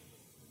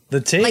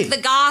 The tea. Like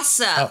the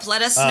gossip.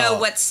 Let us know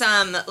let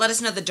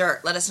us know the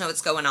dirt. Let us know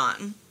what's going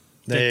on.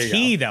 There The you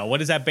tea, go. though.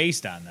 What is that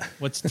based on? Though?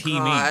 What's tea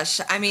mean? Gosh,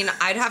 I mean,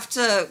 I'd have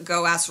to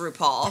go ask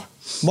RuPaul.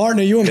 Martin,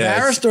 are you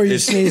embarrassed or are you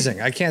it's-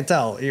 sneezing? I can't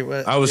tell.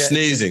 I was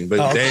sneezing,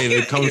 but Dave,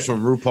 it comes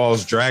from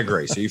RuPaul's Drag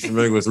Race. Are you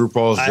familiar with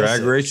RuPaul's I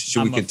Drag see. Race?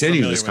 Should we I'm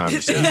continue familiar this with it.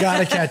 conversation? You got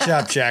to catch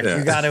up, Jack. Yeah.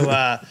 You got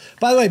to.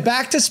 By the way,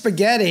 back to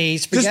spaghetti.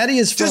 Spaghetti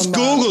is from. Just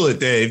Google it,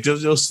 Dave.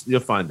 You'll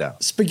find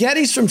out.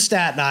 Spaghetti's from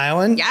Staten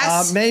Island.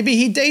 Yes. Maybe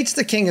he dates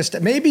the king of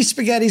Staten. Maybe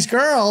Spaghetti's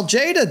girl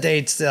Jada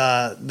dates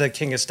the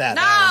king of Staten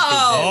No!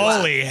 Island.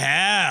 Holy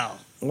hell.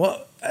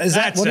 What is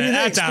that? That's, What do you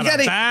think? that's out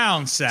of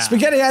bounds, Sal.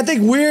 Spaghetti. I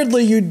think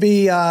weirdly you'd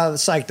be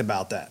psyched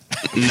about that.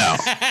 No,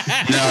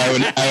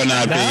 I would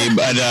not be.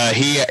 But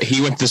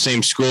he went to the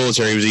same school as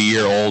her. He was a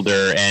year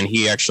older, and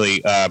he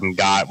actually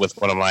got with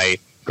one of my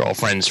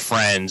girlfriend's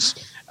friends.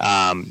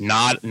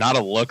 Not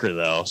a looker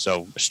though,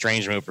 so a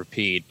strange move for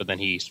Pete. But then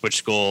he switched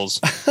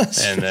schools,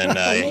 and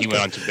then he went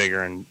on to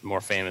bigger and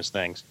more famous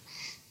things.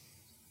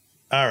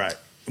 All right.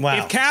 Wow.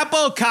 If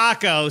Capo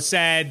Caco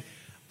said,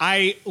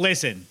 I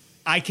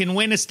can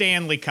win a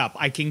Stanley Cup.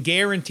 I can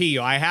guarantee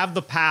you I have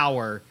the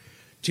power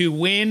to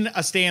win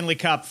a Stanley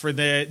Cup for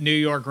the New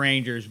York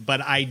Rangers,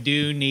 but I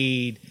do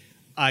need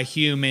a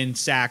human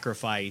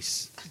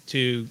sacrifice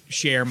to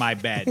share my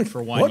bed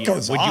for 1 year. What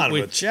goes on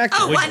with Check?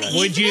 Oh, one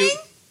would you? evening?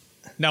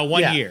 No,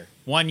 1 Yeah. year.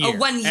 1 year.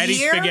 1 Eddie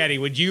year? Spaghetti,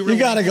 would you? You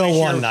got to go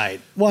relinquish one your-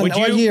 night. Would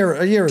A year.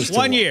 A year is too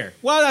 1 long. year.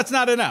 Well, that's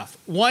not enough.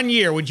 1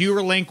 year. Would you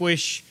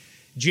relinquish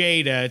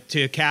Jada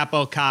to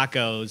Capo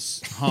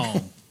Caco's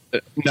home in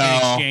No,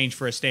 exchange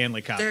for a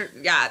Stanley Cup?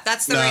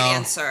 That's the right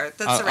answer.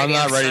 That's the right I'm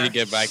not answer. ready to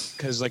get back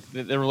because like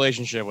the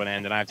relationship would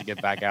end, and I have to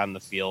get back out in the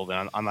field,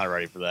 and I'm not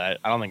ready for that.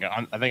 I think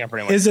I'm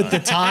pretty much. Is it the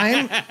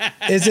time?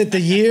 Is it the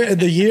year?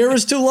 The year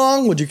is too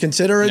long. Would you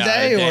consider a No,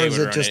 day, or is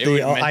would it run just It the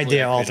would mentally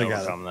idea have to get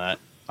altogether? From that,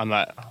 I'm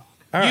not.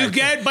 All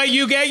right.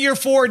 You get your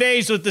 4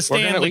 days with the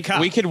Stanley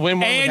Cup. we could win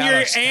one and without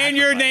your a and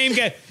your name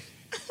gets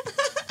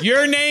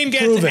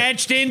Prove it.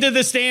 etched into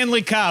the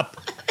Stanley Cup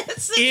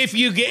if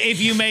you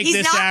make He's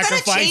this not gonna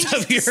sacrifice change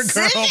of his your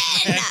decision.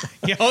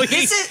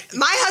 girlfriend.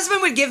 My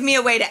husband would give me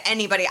away to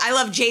anybody. I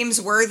love James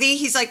Worthy.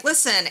 He's like,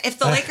 listen, if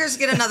the Lakers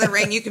get another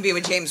ring, you can be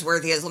with James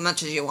Worthy as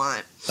much as you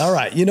want. All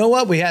right. You know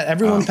what? We had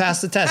everyone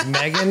passed the test.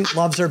 Megan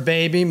loves her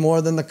baby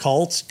more than the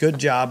Colts. Good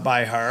job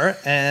by her.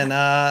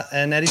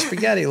 And Eddie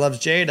Spaghetti loves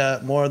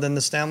Jada more than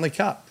the Stanley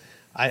Cup.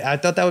 I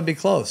thought that would be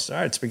close. All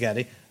right,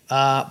 Spaghetti.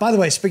 By the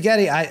way,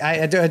 Spaghetti,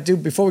 I do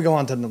before we go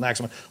on to the next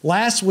one.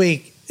 Last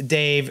week,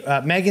 Dave,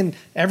 Megan,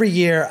 every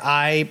year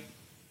I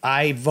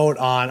vote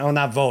on,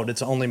 not vote,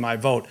 it's only my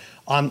vote,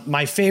 on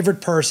my favorite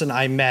person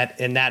I met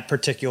in that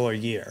particular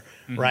year,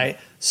 right?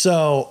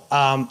 So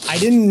I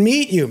didn't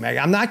meet you,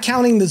 Megan. I'm not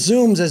counting the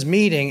Zooms as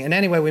meeting. And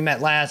anyway, we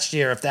met last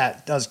year, if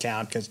that does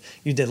count, because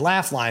you did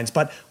laugh lines.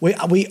 But we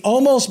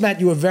almost met.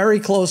 You were very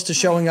close to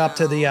showing up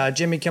to the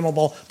Jimmy Kimmel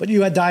Bowl, but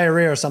you had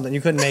diarrhea or something.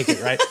 You couldn't make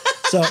it, right?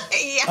 So,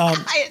 Yeah,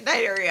 I had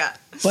diarrhea.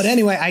 but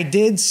anyway, I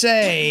did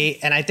say,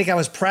 and I think I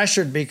was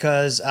pressured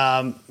because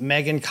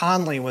Megan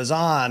Conley was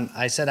on.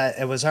 I said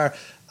it was her.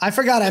 I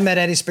forgot I met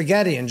Eddie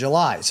Spaghetti in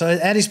July. So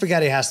Eddie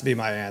Spaghetti has to be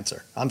my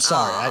answer. I'm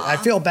sorry. I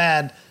feel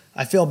bad.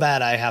 I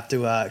have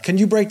to. Can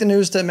you break the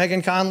news to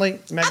Megan Conley?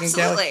 Megan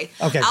Absolutely.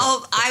 Gailey? Okay.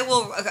 I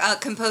will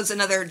compose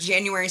another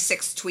January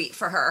 6th tweet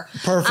for her.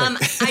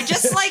 Perfect. I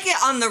just like it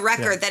on the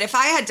record that if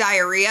I had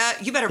diarrhea,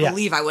 you better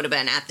believe I would have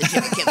been at the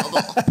Jimmy Kimmel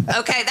Bowl.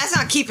 Okay, that's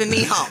not keeping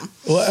me home.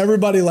 Well,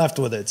 everybody left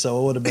with it,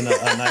 so it would have been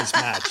a nice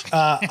match.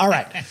 All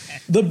right.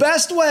 The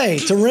best way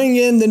to ring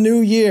in the new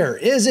year,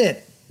 is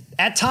it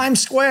at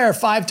Times Square,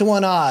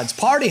 5-1 odds,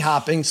 party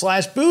hopping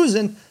 /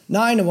 boozing,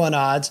 9-1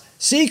 odds,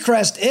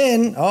 Seacrest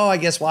Inn, I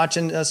guess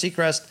watching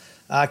Seacrest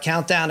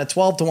countdown at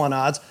 12-1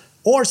 odds,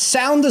 or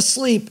Sound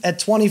Asleep at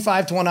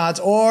 25-1 odds,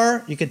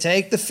 or you could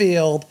take the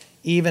field,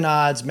 even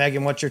odds.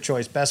 Megan, what's your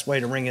choice? Best way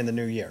to ring in the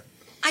new year?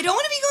 I don't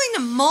want to be going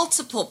to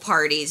multiple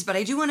parties, but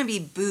I do want to be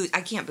booze.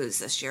 I can't booze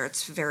this year.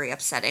 It's very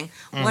upsetting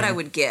what I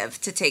would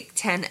give to take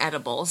 10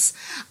 edibles.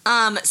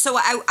 So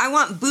I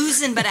want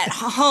boozing, but at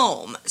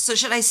home. So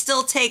should I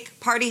still take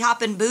party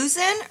hopping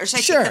boozing, or should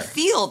I take the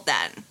field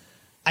then?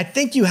 I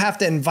think you have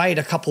to invite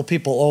a couple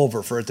people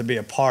over for it to be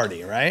a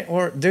party, right?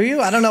 Or do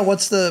you? I don't know.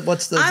 What's the?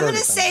 I'm gonna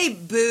say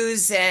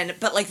boozing,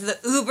 but like the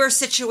Uber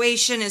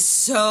situation is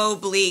so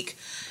bleak.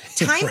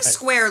 Times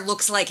Square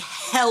looks like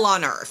hell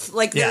on earth.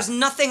 Like there's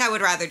nothing I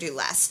would rather do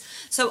less.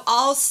 So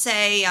I'll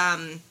say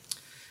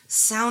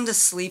Sound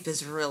Asleep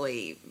is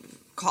really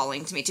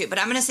calling to me too, but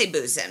I'm going to say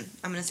boozing.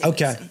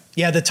 Boozing.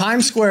 Yeah, the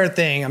Times Square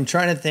thing, I'm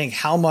trying to think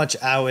how much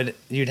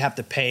you'd have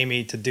to pay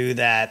me to do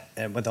that,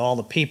 and with all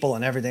the people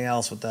and everything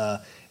else and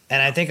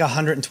I think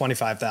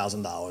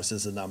 $125,000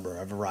 is the number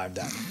I've arrived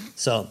at.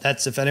 So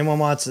that's, if anyone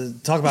wants to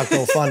talk about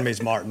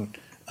GoFundMe's, Martin,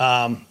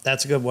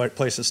 that's a good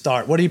place to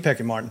start. What are you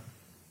picking, Martin?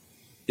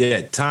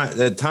 Yeah,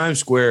 the Times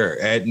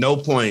Square, at no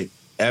point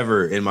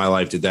ever in my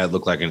life did that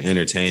look like an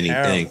entertaining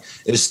thing,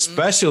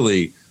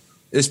 especially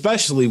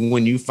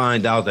when you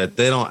find out that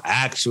they don't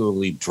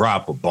actually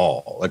drop a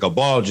ball. Like a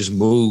ball just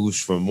moves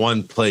from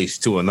one place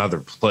to another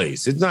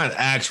place. It's not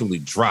actually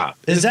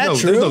dropped. Is that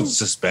true? There's no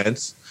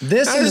suspense.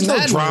 There's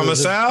no drama,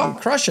 Sal.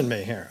 Crushing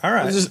me here. All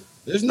right.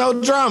 There's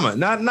no drama,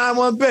 not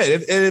one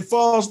bit. It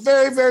falls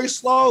very, very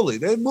slowly.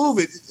 They move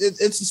it.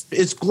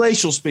 It's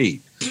glacial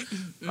speed.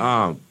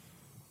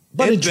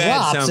 But it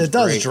drops. It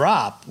does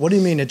drop. What do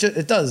you mean?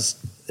 It does.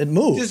 It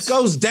moves. It just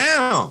goes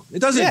down. It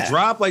doesn't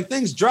drop like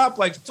things drop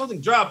like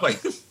something drop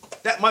like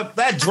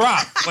that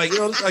drop. Like,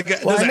 like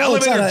does the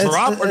elevator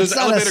drop or does the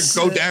elevator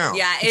go down?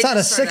 Yeah, it's not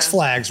a Six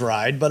Flags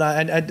ride, but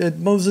it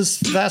moves as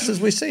fast as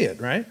we see it.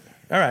 Right.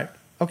 All right.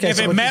 Okay. If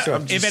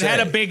it had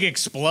a big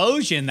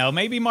explosion, though,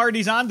 maybe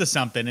Marty's onto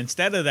something.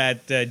 Instead of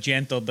that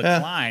gentle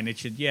decline, it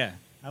should. Yeah,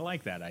 I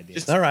like that idea.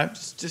 All right.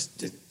 It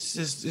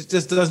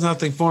just does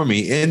nothing for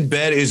me. In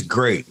bed is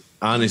great,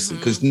 honestly,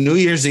 because New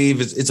Year's Eve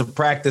it's a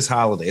practice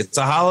holiday. It's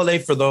a holiday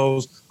for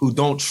those who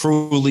don't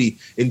truly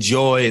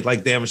enjoy it,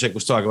 like Damashek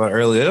was talking about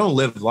earlier. They don't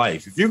live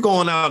life. If you're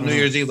going out New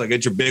Year's Eve, like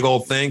it's your big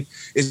old thing,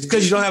 it's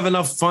because you don't have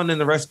enough fun in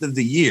the rest of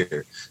the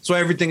year. So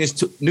everything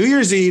is New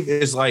Year's Eve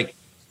is like,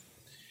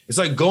 it's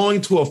like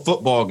going to a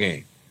football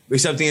game,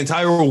 except the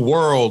entire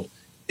world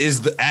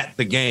is at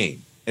the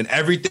game. And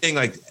everything,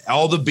 like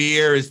all the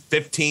beer is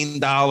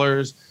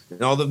 $15,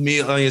 and all the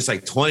meal is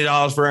like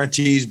 $20 for a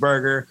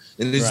cheeseburger.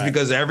 And it's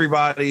because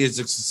everybody is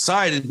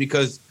excited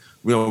because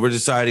we're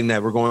deciding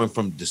that we're going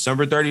from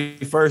December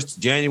 31st to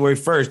January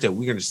 1st, that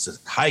we're going to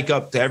hike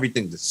up to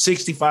everything to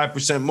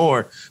 65%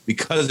 more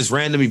because this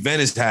random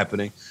event is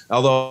happening.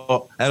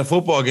 Although at a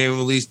football game, at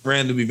least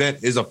random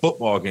event is a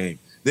football game.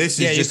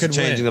 This is just a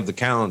changing of the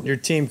calendar. Your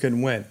team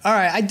can win. All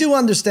right. I do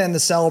understand the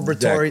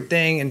celebratory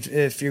thing. And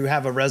if you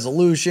have a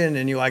resolution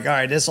and you're like, all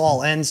right, this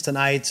all ends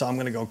tonight, so I'm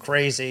going to go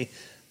crazy.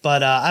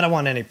 But I don't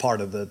want any part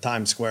of the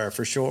Times Square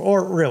for sure,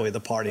 or really the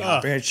party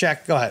hopping.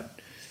 Check. Go ahead.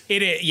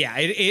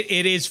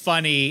 It is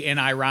funny and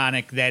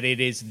ironic that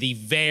it is the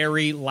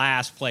very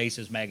last place,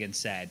 as Megan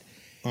said.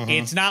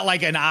 It's not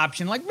like an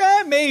option, like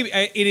maybe.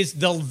 It is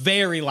the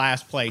very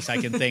last place I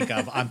can think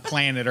of on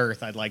planet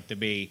Earth I'd like to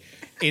be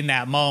in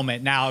that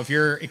moment. Now, if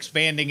you're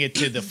expanding it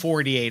to the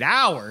 48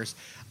 hours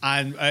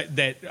on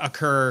that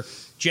occur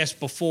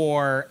just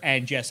before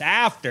and just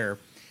after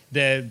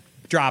the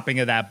dropping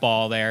of that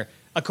ball there,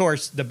 of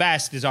course, the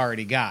best is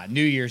already gone.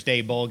 New Year's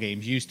Day bowl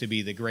games used to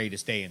be the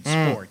greatest day in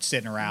sports,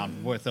 sitting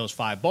around with those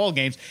 5 bowl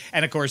games.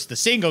 And, of course, the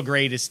single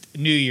greatest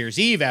New Year's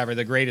Eve ever,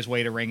 the greatest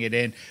way to ring it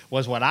in,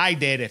 was what I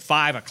did at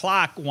 5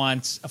 o'clock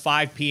once,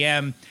 5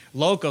 p.m.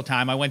 local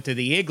time. I went to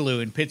the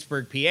Igloo in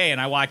Pittsburgh, PA, and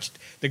I watched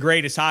the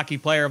greatest hockey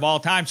player of all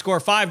time score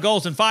 5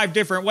 goals in 5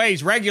 different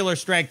ways: regular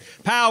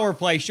strength, power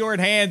play,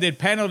 shorthanded,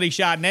 penalty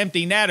shot, and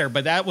empty netter.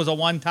 But that was a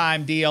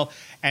one-time deal.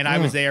 And I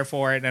was there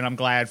for it, and I'm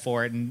glad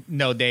for it. And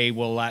no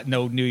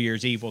New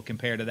Year's Eve will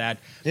compare to that.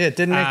 Yeah, it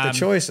didn't make the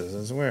choices.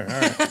 It's weird. All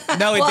right.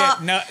 No, it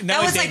didn't. No,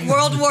 that was like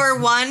World War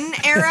I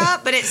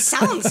era, but it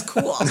sounds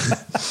cool.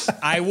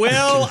 I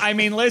will. I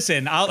mean,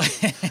 listen,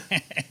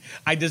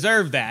 I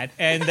deserve that.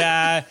 And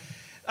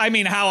I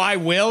mean, how I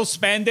will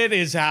spend it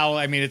is how,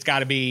 I mean, it's got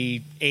to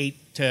be 8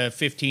 to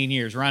 15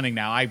 years running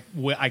now.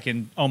 I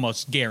can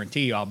almost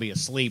guarantee you I'll be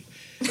asleep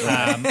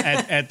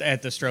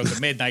at the stroke of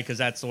midnight, because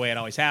that's the way it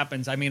always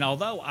happens. I mean,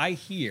 although I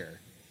hear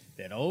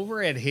that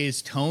over at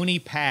his Tony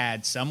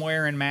Pad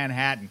somewhere in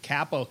Manhattan,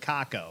 Capo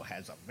Caco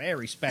has a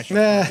very special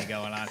party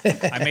going on.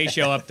 I may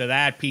show up to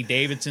that. Pete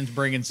Davidson's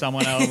bringing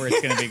someone over.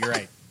 It's going to be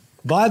great.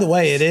 By the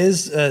way, it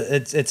is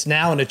it's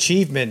now an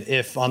achievement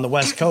if on the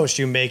West Coast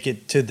you make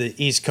it to the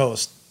East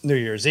Coast New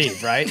Year's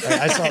Eve, right?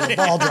 I saw the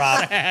ball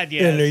drop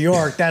in New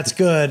York. That's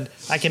good.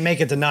 I can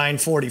make it to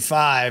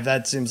 9:45.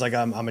 That seems like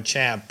I'm a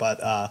champ.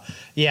 But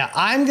yeah,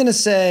 I'm gonna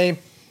say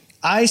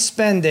I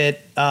spend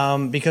it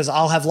because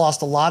I'll have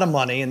lost a lot of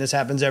money, and this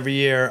happens every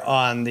year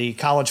on the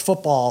college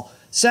football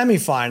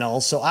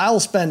semifinals. So I'll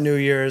spend New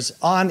Year's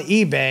on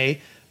eBay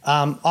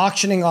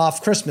auctioning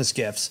off Christmas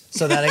gifts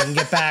so that I can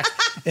get back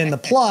in the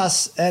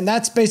plus. And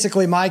that's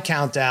basically my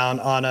countdown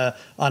on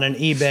an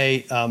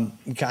eBay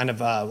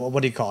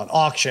what do you call it,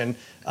 auction.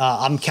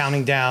 I'm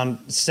counting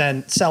down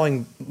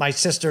selling my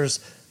sister's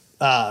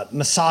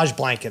massage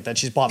blanket that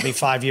she's bought me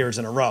 5 years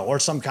in a row, or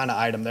some kind of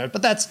item there.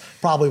 But that's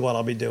probably what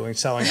I'll be doing,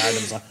 selling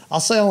items. I'll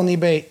sell an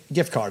eBay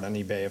gift card on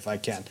eBay if I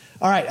can.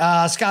 All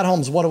right, Scott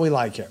Holmes, what do we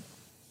like here?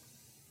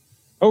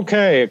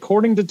 Okay,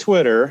 according to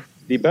Twitter,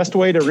 the best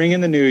way to ring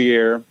in the new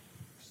year,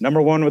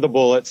 number one with a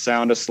bullet,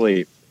 sound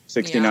asleep,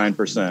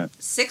 69%.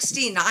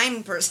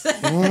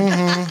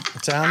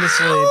 69%. Sound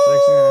asleep,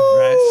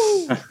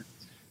 69,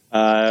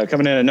 right?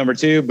 Coming in at number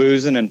two,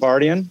 boozing and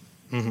partying.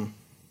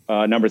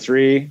 Number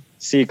three,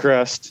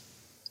 Seacrest,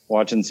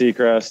 watching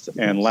Seacrest.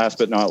 And last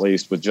but not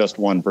least, with just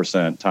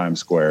 1%, Times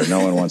Square.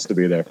 No one wants to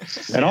be there.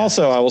 And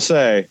also, I will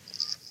say,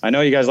 I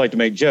know you guys like to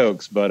make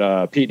jokes,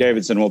 but Pete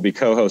Davidson will be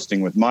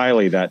co-hosting with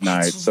Miley that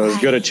night. So there's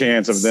good a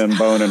chance of them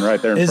boning right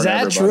there in front of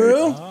everybody. Is that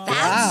true?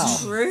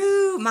 That's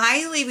true.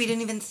 Miley, we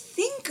didn't even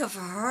think of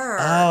her.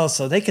 Oh,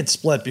 so they could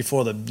split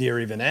before the year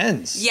even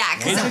ends. Yeah,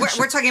 because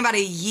we're talking about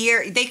a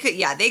year. They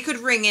could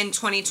ring in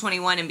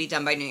 2021 and be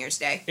done by New Year's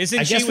Day.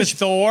 Isn't she with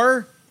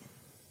Thor?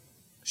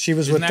 She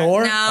was with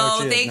Thor?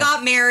 No, they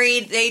got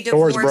married, they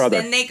divorced,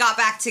 then they got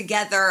back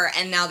together,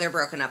 and now they're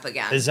broken up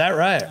again. Is that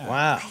right?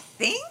 Wow. I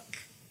think.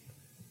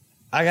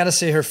 I got to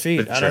see her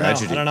feet. I don't know. I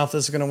don't know if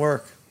this is going to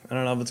work. I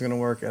don't know if it's going to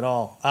work at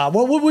all.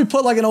 What would we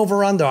put like an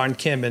over-under on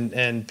Kim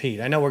and Pete?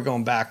 I know we're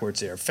going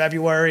backwards here.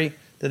 February,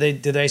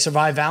 did they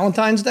survive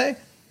Valentine's Day?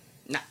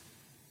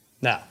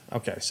 No.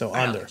 Okay, so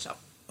under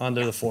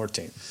the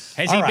 14th.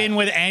 Has he been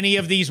with any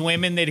of these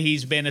women that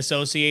he's been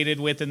associated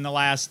with in the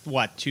last,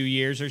 2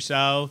 years or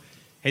so?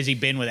 Has he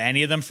been with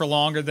any of them for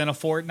longer than a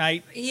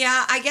fortnight?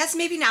 Yeah, I guess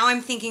maybe now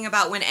I'm thinking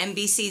about when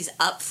NBC's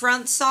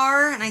upfronts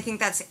are, and I think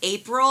that's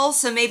April.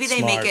 So maybe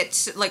they make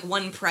it like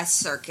one press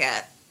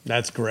circuit.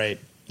 That's great.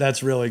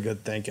 That's really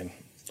good thinking.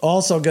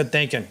 Also good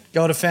thinking.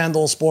 Go to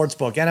FanDuel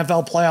Sportsbook.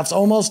 NFL playoffs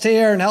almost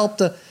here, and help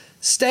to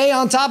stay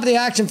on top of the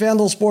action.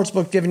 FanDuel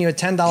Sportsbook giving you a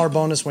 $10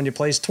 bonus when you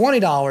place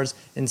 $20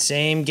 in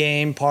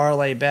same-game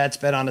parlay bets.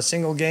 Bet on a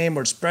single game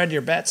or spread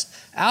your bets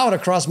out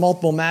across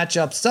multiple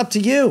matchups. It's up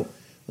to you.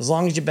 As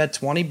long as you bet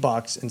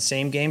 $20 in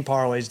same-game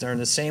parlays during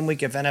the same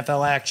week of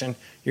NFL action,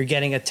 you're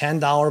getting a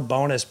 $10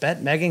 bonus.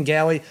 Bet Megan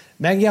Gailey.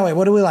 Megan Gailey,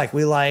 what do we like?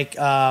 We like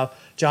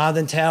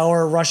Jonathan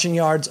Taylor rushing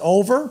yards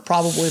over,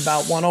 probably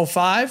about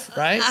 105,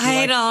 right?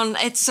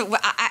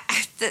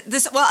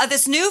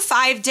 This new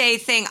 5-day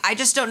thing, I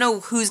just don't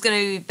know who's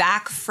going to be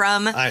back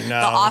from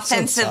the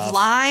offensive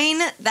line.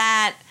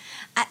 That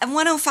at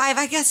 105,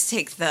 I guess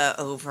take the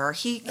over.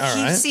 He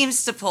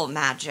seems to pull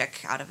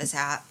magic out of his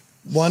hat.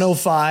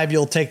 105,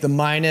 you'll take the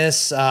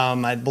minus.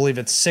 I believe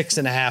it's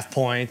 6.5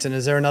 points. And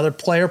is there another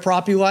player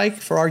prop you like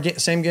for our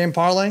same game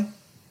parlay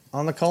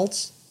on the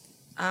Colts?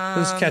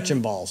 Who's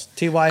catching balls?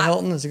 T.Y.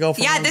 Hilton? Does he go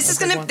for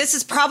this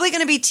is probably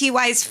gonna be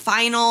T.Y.'s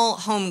final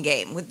home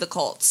game with the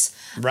Colts.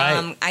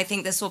 Right. I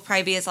think this will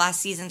probably be his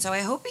last season, so I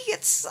hope he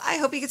gets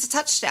a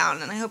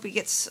touchdown, and I hope he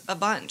gets a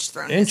bunch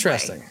thrown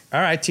Interesting. his way. All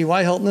right,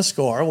 T.Y. Hilton to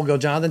score. We'll go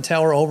Jonathan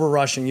Taylor over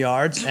rushing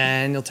yards,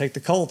 and you'll take the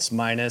Colts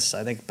minus,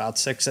 I think, about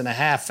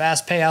 6.5.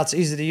 Fast payouts,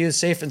 easy to use,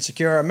 safe and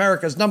secure.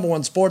 America's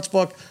 #1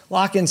 sportsbook.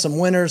 Lock in some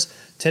winners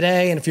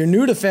today. And if you're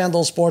new to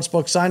FanDuel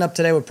Sportsbook, sign up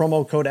today with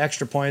promo code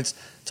Extra Points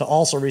to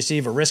also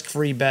receive a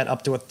risk-free bet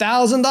up to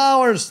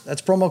 $1,000.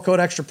 That's promo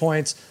code Extra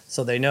Points,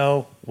 so they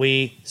know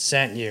we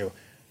sent you.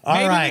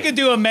 Maybe we could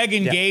do a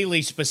Megan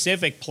Gailey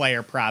specific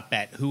player prop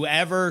bet.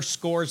 Whoever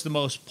scores the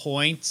most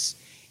points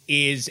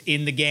is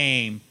in the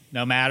game,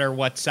 no matter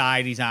what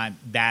side he's on.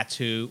 That's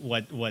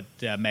what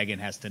Megan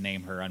has to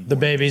name her unborn. The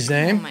baby's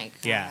name? Oh my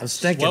God. Yeah. I was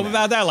thinking What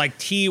about that? Like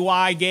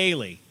T.Y.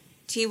 Gailey.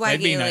 T.Y.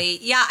 Gailey.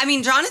 Yeah, I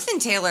mean, Jonathan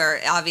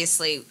Taylor,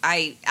 obviously,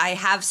 I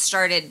have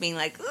started being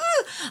like,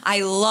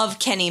 I love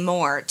Kenny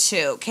Moore,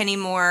 too. Kenny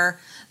Moore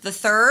the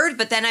third,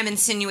 but then I'm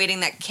insinuating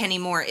that Kenny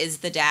Moore is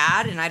the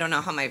dad, and I don't know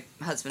how my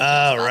husband feels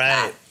about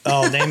that.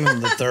 Oh, name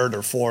him the third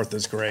or fourth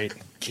is great.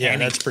 Yeah,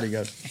 that's pretty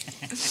good.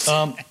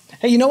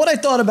 Hey, you know what I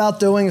thought about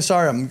doing?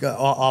 Sorry, I'm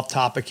off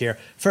topic here.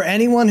 For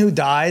anyone who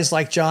dies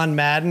like John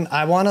Madden,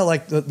 I want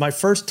to, my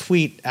first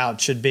tweet out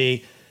should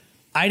be,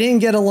 I didn't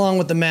get along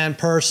with the man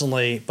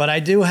personally, but I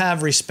do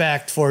have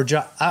respect for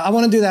John. I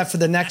want to do that for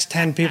the next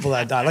 10 people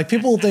that died. Like,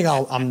 people will think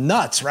I'm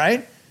nuts,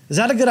 right? Is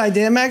that a good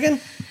idea, Megan?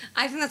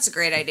 I think that's a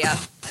great idea.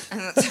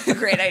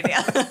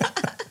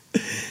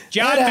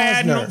 John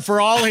Madden,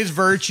 for all his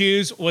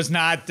virtues, was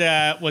not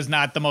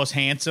the most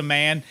handsome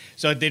man.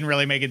 So it didn't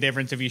really make a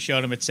difference if you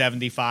showed him at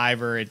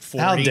 75 or at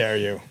 40. How dare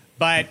you?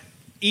 But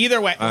either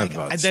way,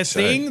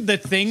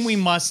 the thing we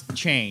must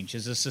change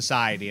as a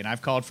society, and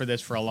I've called for this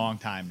for a long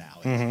time now,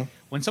 is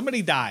when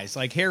somebody dies,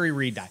 like Harry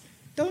Reid died,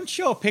 don't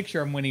show a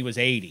picture of him when he was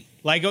 80.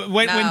 Like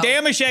when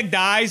Damashek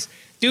dies,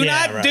 Do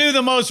Yeah, not right. do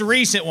the most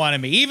recent one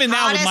of me. Even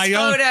now with Hottest my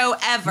own photo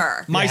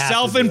ever. my You have to do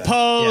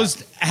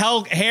self-imposed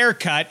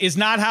haircut is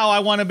not how I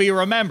want to be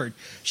remembered.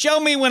 Show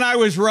me when I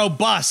was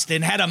robust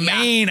and had a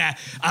mane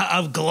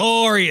of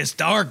glorious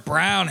dark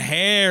brown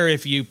hair,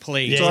 if you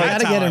please. Yeah, you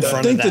That's gotta get how in I-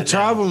 front I think of the that now.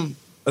 problem.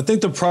 I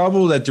think the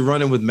problem that you're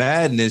running with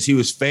Madden is he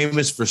was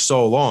famous for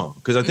so long.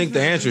 Because I think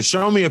the answer is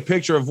show me a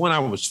picture of when I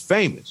was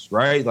famous,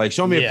 right? Like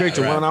show me a Yeah,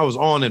 picture right. when I was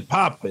on and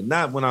popping,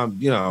 not when I'm,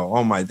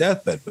 on my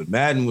deathbed. But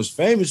Madden was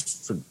famous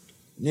for,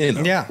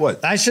 Yeah.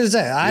 what? I should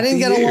say, I didn't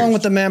 50 get along years.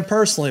 with the man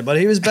personally, but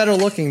he was better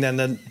looking than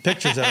the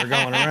pictures that are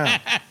going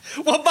around.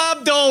 Well,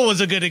 Bob Dole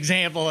was a good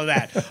example of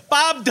that.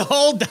 Bob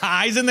Dole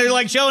dies, and they're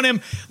like showing him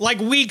like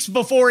weeks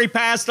before he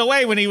passed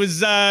away when he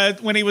was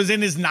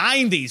in his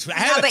 90s.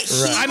 Yeah, but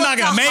he I'm not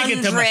looked gonna make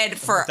it to 100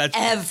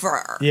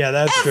 forever. Yeah,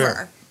 that's Ever.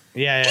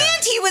 true. Yeah.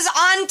 And he was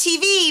on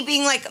TV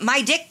being like,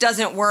 my dick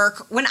doesn't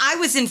work when I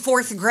was in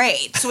 4th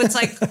grade. So it's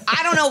like,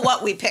 I don't know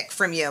what we pick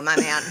from you, my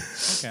man.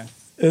 Okay.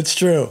 It's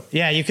true.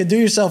 Yeah, you could do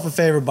yourself a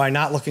favor by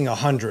not looking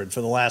 100 for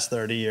the last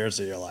 30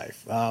 years of your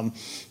life.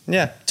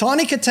 Yeah,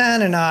 Tawny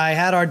Katan and I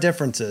had our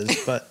differences,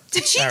 but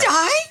Did she All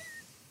right.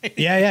 die?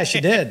 Yeah,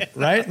 she did.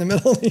 Right in the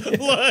middle of the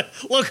year.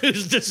 Look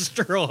who's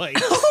destroyed.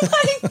 Oh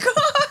my gosh.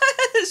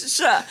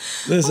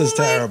 This is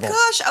terrible. Oh my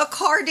gosh, a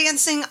car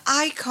dancing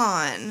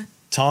icon.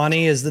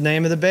 Tawny is the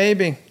name of the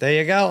baby. There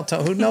you go.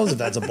 Who knows if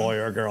that's a boy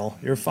or a girl?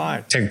 You're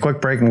fine. Take a quick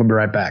break and we'll be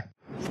right back.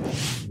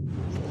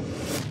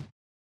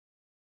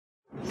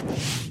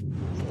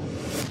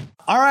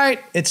 All right,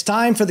 it's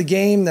time for the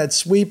game that's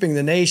sweeping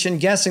the nation,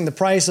 guessing the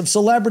price of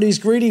celebrities'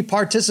 greedy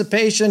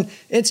participation.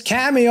 It's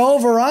Cameo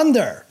Over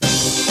Under.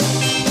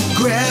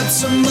 Grab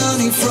some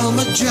money from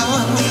a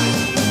jar.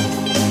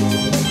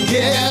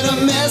 Get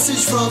a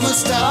message from a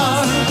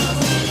star.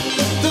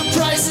 The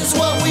price is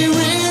what we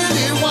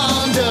really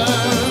wonder.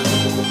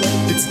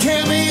 It's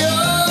Cameo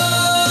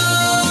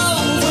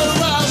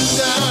Over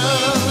Under.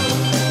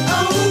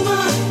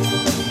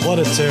 What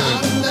a tune.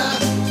 Under.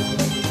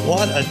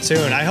 What a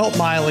tune. I hope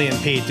Miley and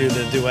Pete do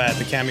the duet,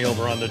 the Cameo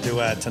Over Under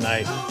duet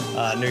tonight,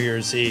 New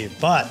Year's Eve.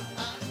 But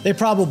they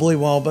probably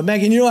won't. But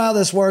Megan, you know how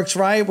this works,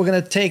 right? We're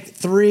going to take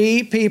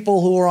 3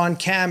 people who are on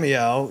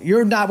Cameo.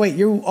 You're not, wait,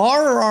 you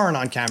are or aren't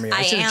on Cameo?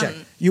 I should've am. checked.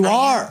 You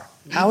are.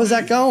 How is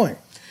that going?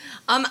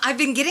 I've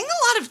been getting a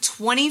lot of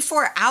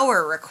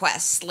 24-hour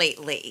requests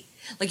lately.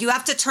 Like you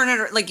have to turn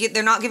it, like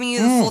they're not giving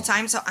you the full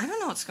time. So I don't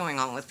know what's going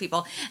on with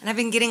people. And I've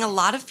been getting a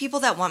lot of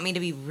people that want me to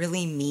be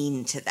really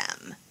mean to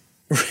them.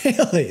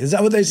 Really? Is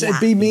that what they said? Yeah.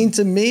 Be mean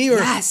to me or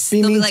Yes, be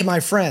they'll be mean like- to my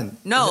friend?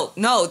 No,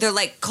 they're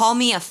like, call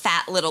me a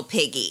fat little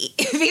piggy.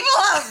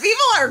 people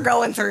are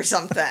going through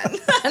something. and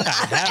I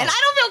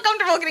don't feel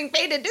comfortable getting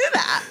paid to do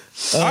that.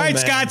 All right, man.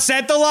 Scott,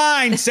 set the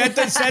line. Set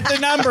the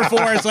number for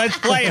us. Let's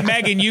play it.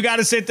 Megan, you got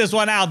to sit this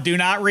one out. Do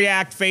not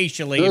react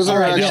facially. Those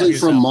are actually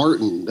from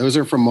Martin. Those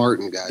are from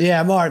Martin, guys.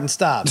 Yeah, Martin,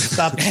 stop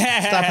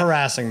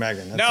harassing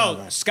Megan. That's not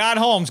No, right. Scott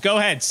Holmes, go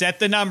ahead. Set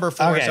the number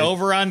for us. Okay.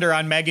 Over under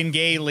on Megan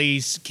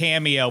Gailey's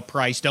Cameo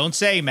price. Don't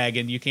say,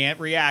 Megan. You can't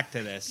react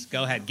to this.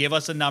 Go ahead. Give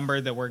us a number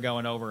that we're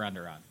going over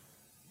under on.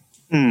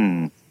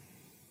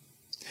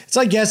 It's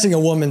like guessing a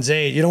woman's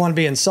age. You don't want to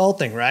be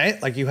insulting,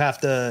 right? Like you have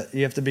to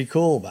be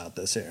cool about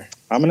this here.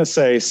 I'm going to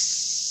say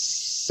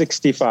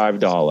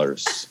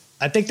 $65.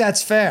 I think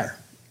that's fair.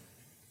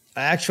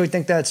 I actually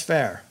think that's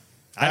fair.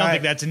 I don't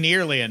think that's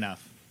nearly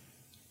enough.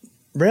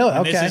 Really? And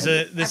Okay. This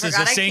I is forgot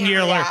a I can't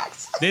singular. react.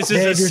 This Dave,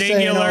 is a you're saying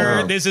singular.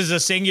 over. This is a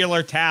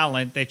singular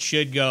talent that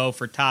should go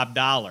for top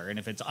dollar. And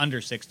if it's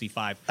under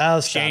 65,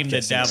 I'll stop shame the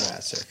kissing your devil.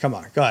 ass here. Come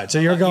on, go ahead. So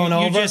you're going you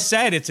over? just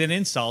said it's an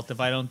insult if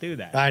I don't do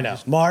that. I know.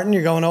 Martin,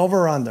 you're going over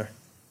or under?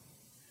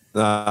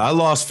 I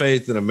lost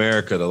faith in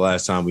America the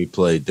last time we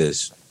played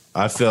this.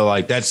 I feel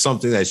like that's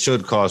something that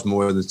should cost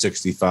more than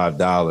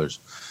 $65,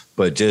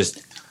 but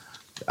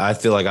I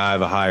feel like I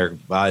have a higher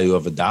value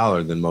of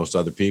 $1 than most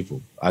other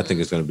people. I think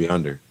it's going to be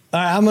under. All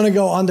right, I'm going to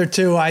go under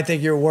 2. I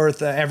think you're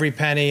worth every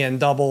penny and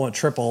double and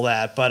triple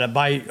that. But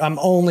I'm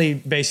only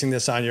basing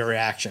this on your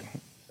reaction.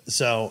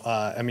 So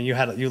I mean,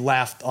 you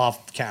laughed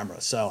off camera.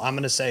 So I'm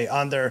going to say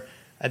under.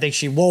 I think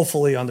she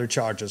woefully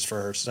undercharges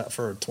for a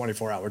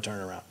 24-hour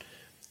turnaround.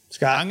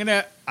 Scott,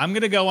 I'm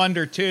gonna go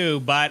under 2,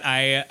 but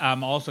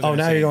I'm also. Gonna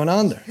now say you're going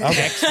under.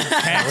 Okay,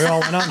 we all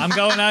went under. I'm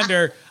going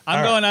under. I'm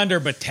All right. going under,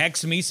 but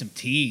text me some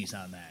T's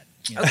on that.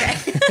 You know? Okay.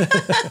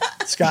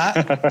 Scott,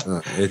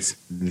 It's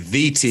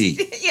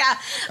VT. Yeah.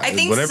 I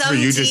think Whatever some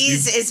you just-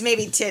 T's is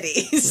maybe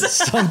titties.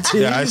 some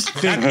teas. Yeah, I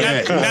think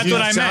that's you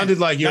what I meant. sounded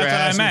like you were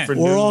That's what I asking meant. for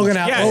We're all news.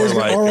 gonna Yeah. always, Or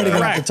like, already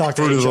gonna have to correct. talk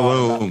to Fruit of the HR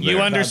loom. about- You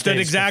about understood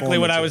Dave's exactly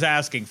what I was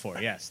performances. asking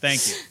for. Yes,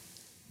 thank you.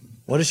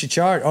 What does she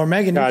charge? Or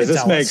Megan, you Guys, can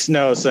this tell makes us.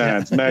 no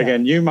sense.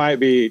 Megan, you might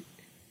be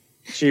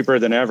cheaper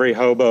than every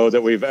hobo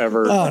that we've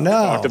ever Oh no!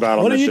 talked about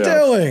on What the are you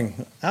show.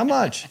 doing? How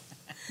much?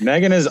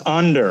 Megan is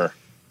under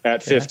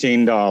at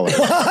 $15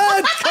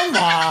 What? Come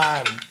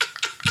on!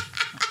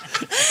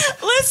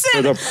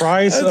 Listen, for the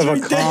price That's of a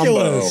combo.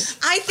 ridiculous.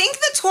 I think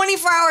the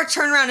 24-hour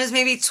turnaround is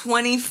maybe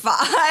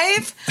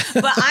 25,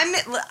 but I'm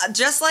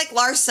just like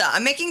Larsa.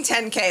 I'm making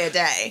 10K a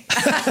day.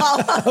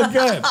 Oh,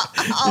 good.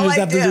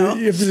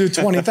 You have to do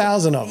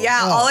 20,000 of them.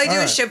 Yeah, all I do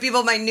is show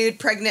people my nude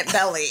pregnant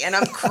belly, and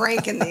I'm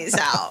cranking these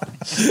out.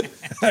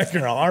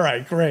 Girl, all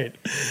right, great.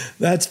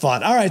 That's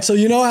fun. All right, so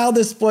you know how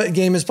this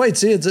game is played.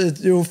 See,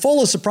 you're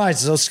full of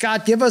surprises. So,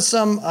 Scott, give us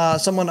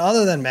someone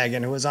other than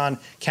Megan who was on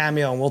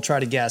Cameo, and we'll try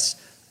to guess.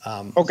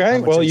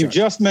 Okay, well, you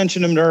just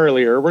mentioned him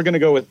earlier. We're going to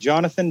go with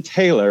Jonathan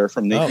Taylor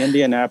from the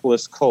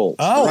Indianapolis Colts.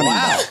 Oh,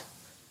 wow.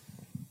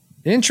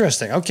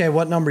 Interesting. Okay,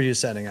 what number are you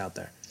setting out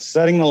there?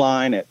 Setting the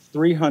line at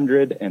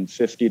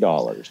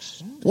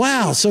 $350.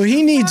 Wow, so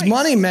he needs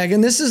money,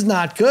 Megan. This is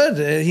not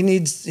good. He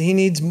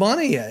needs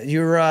money.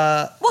 You're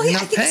I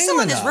think it's still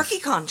on his rookie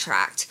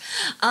contract.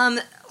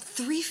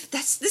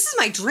 This is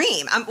my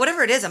dream.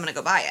 Whatever it is, I'm going to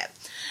go buy it.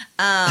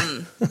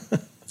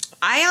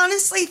 I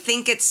honestly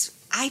think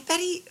I bet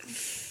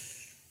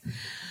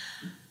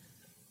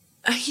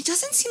he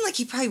doesn't seem like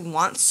he probably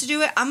wants to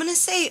do it. I'm going to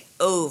say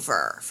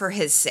over for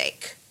his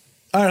sake.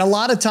 All right, a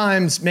lot of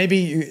times,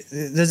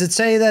 does it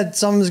say that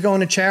someone's going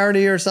to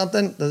charity or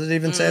something? Does it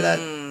even say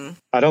that?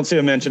 I don't see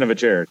a mention of a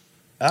charity.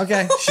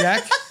 Okay,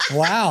 check.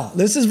 Wow,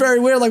 this is very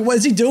weird. Like, what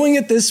is he doing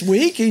it this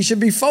week? He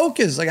should be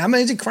focused. Like, how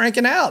many is he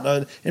cranking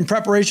out in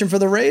preparation for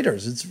the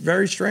Raiders? It's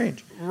very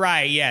strange.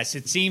 Right, yes.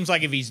 It seems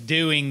like if he's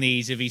doing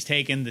these, if he's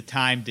taking the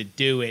time to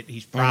do it,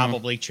 he's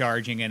probably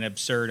charging an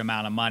absurd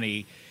amount of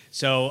money.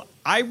 So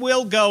I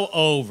will go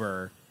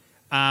over,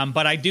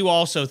 but I do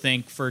also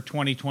think for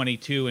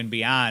 2022 and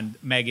beyond,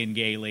 Megan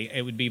Gailey,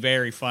 it would be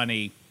very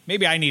funny.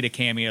 Maybe I need a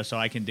cameo so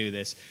I can do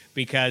this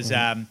because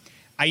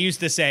I used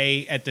to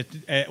say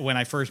when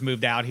I first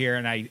moved out here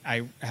and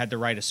I had to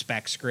write a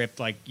spec script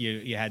like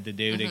you had to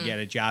do to get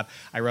a job.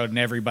 I wrote an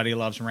Everybody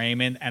Loves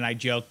Raymond, and I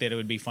joked that it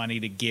would be funny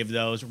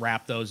to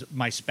wrap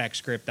my spec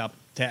script up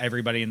to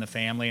everybody in the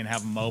family and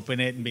have them open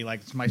it and be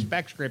like, it's my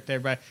spec script,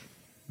 everybody.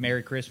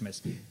 Merry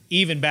Christmas.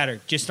 Even better,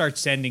 just start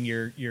sending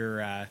your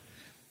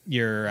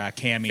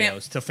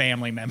cameos to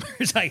family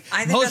members. Like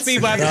most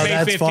people have to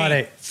pay $15.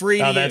 Funny. Free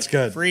to you. That's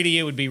good. Free to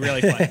you would be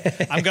really fun.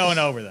 I'm going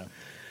over them.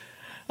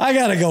 I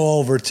gotta go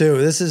over too.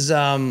 This is,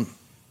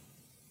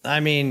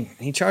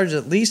 he charges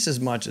at least as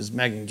much as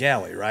Megan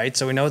Gailey, right?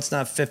 So we know it's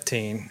not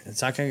 15.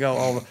 It's not gonna go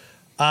over.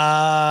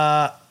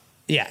 Yeah,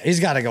 he's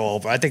got to go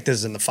over. I think this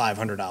is in the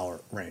 $500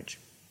 range.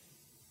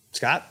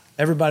 Scott,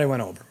 everybody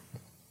went over.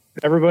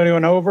 Everybody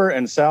went over,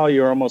 and Sal,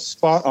 you're almost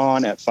spot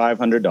on at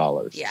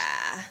 $500. Yeah.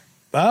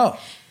 Oh,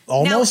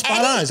 almost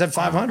spot on. Is at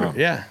 500?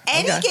 Yeah.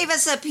 Eddie gave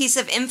us a piece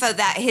of info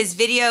that his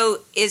video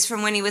is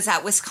from when he was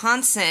at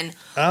Wisconsin.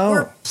 Oh.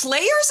 Were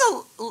players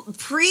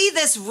pre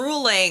this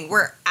ruling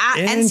were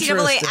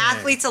NCAA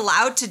athletes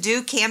allowed to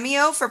do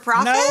Cameo for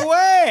profit? No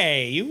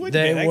way. You wouldn't.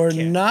 They were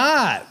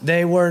not.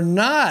 They were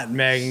not,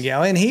 Megan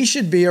Gailey, and he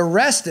should be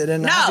arrested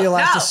and not be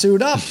allowed to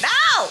suit up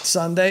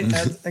Sunday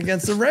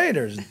against the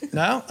Raiders.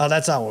 No? Oh,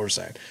 that's not what we're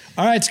saying.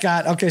 All right,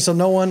 Scott. Okay, so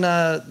no one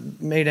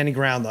made any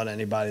ground on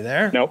anybody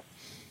there? Nope.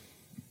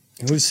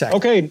 Who's second?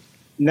 Okay,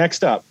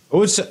 next up.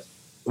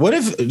 What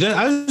if,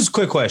 just a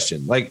quick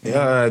question. Like,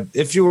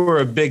 if you were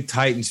a big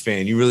Titans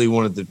fan, you really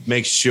wanted to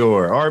make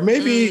sure, or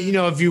maybe,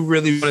 if you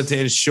really wanted to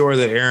ensure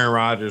that Aaron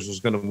Rodgers was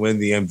going to win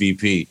the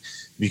MVP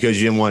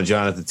because you didn't want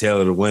Jonathan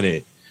Taylor to win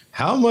it,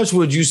 how much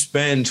would you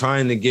spend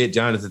trying to get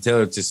Jonathan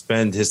Taylor to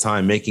spend his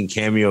time making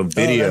cameo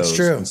videos? That's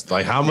true.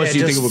 Like, how much do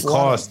you think it would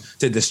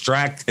cost to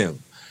distract him?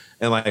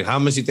 And like, how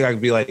much do you think I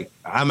could be like,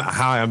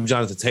 I'm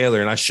Jonathan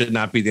Taylor and I should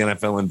not be the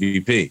NFL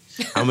MVP?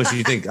 How much do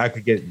you think I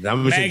could get? How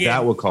much do you think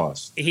that would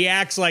cost? He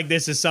acts like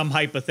this is some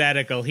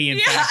hypothetical. He, in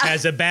fact,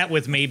 has a bet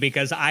with me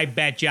because I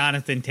bet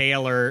Jonathan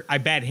Taylor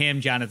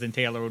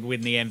would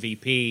win the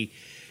MVP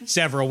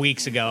several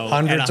weeks ago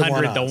at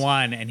 100 to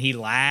 1. And he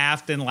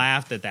laughed and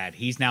laughed at that.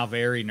 He's now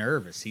very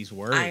nervous. He's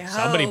worried.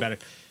 Somebody better.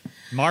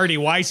 Marty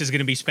Weiss is going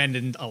to be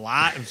spending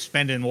what?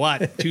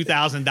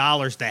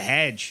 $2,000 to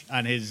hedge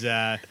on his.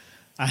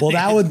 Well,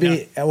 that would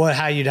be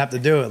how you'd have to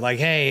do it. Like,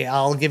 hey,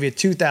 I'll give you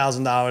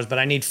 $2,000, but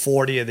I need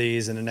 40 of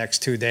these in the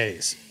next 2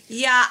 days.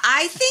 Yeah,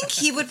 I think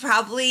he would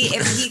probably,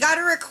 if he got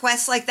a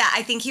request like that,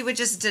 I think he would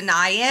just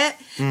deny it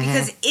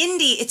because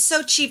Indy, it's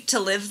so cheap to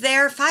live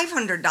there,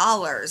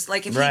 $500.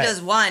 Like if he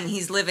does one,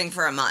 he's living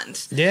for a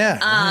month.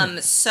 Yeah.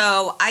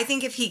 So I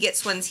think if he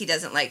gets ones he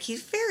doesn't like,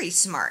 he's very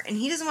smart and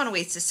he doesn't want to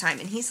waste his time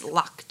and he's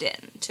locked in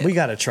too. We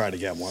got to try to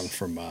get one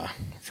from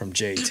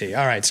JT.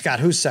 All right,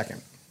 Scott, who's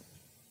second?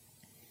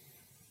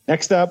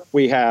 Next up,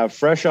 we have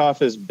fresh off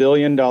his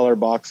billion-dollar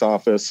box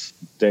office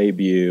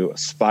debut,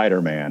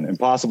 Spider-Man.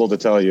 Impossible to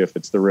tell you if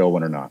it's the real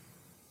one or not.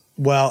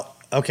 Well,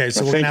 okay,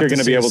 so I think you're going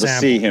to be able to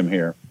see him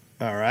here.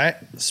 All right,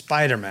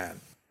 Spider-Man.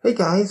 Hey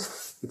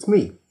guys, it's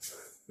me,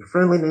 your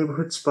friendly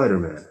neighborhood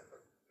Spider-Man.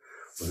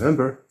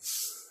 Remember,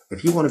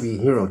 if you want to be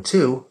a hero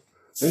too,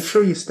 make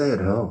sure you stay at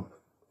home.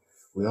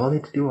 We all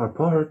need to do our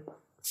part.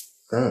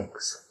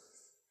 Thanks.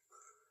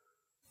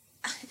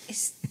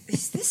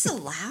 Is this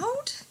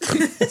allowed?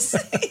 This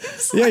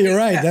seems Yeah, you're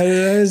right. That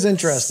is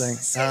interesting.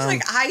 Seems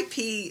like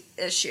IP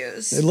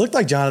issues. It looked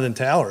like Jonathan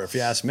Taylor, if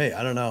you ask me.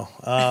 I don't know.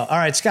 All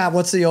right, Scott,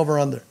 what's the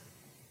over-under? I'm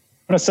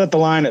going to set the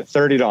line at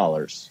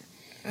 $30.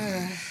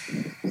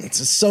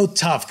 It's so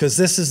tough because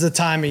this is the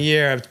time of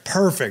year. It's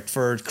perfect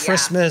for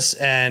Christmas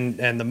and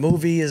the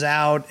movie is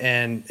out.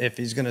 And if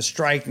he's going to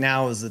strike,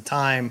 now is the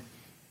time.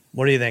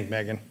 What do you think,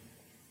 Megan?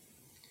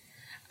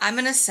 I'm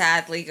going to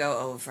sadly go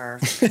over.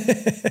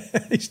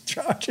 He's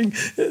charging.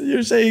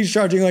 You're saying he's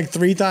charging like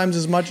 3 times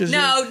as much as you?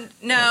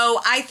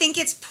 No. I think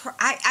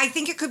I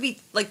think it could be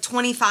like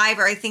 25,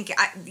 or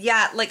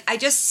I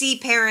just see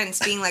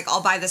parents being like,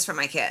 I'll buy this for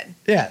my kid.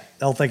 Yeah,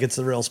 they'll think it's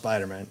the real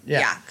Spider-Man.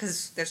 Yeah,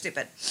 because they're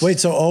stupid. Wait,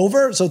 so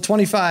over? So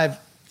 25?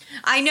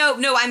 I know.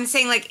 No, I'm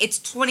saying like it's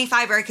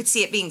 25, or I could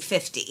see it being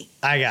 50.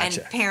 I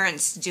gotcha. And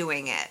parents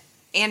doing it.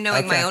 And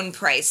knowing my own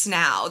price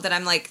now, that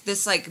I'm like,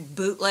 this like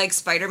bootleg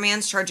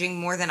Spider-Man's charging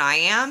more than I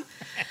am.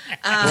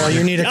 Well,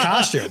 you need a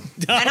costume.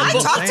 And I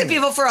talk to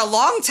people for a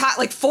long time,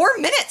 like 4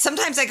 minutes.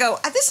 Sometimes I go,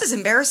 this is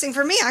embarrassing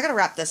for me. I got to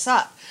wrap this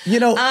up. You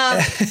know,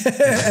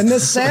 and the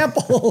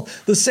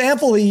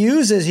sample he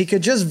uses, he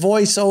could just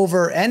voice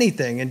over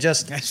anything and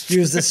just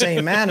use the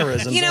same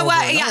mannerisms. You know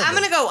what? Yeah, I'm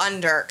gonna go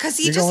under because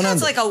he just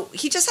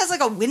has like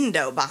a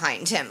window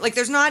behind him. Like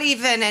there's not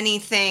even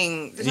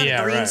anything. There's not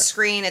a green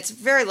screen. It's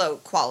very low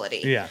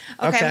quality. Yeah.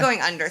 Okay, I'm going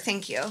under.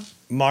 Thank you,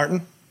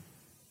 Martin.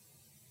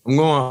 I'm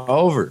going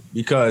over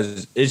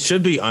because it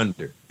should be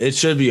under. It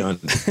should be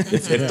under.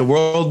 If the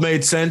world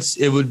made sense,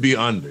 it would be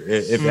under.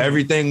 If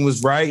everything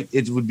was right,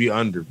 it would be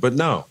under. But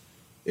no,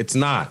 it's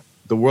not.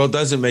 The world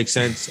doesn't make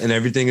sense and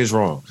everything is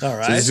wrong. All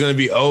right. So this is going to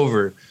be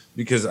over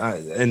because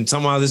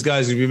somehow this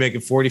guy's going to be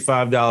making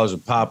 $45 a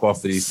pop off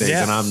of these things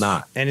and I'm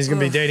not. And he's going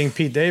to be dating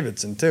Pete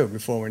Davidson too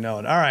before we know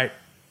it. All right.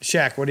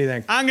 Shaq, what do you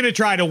think? I'm going to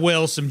try to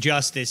will some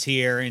justice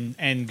here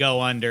and go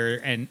under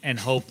and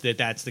hope that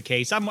that's the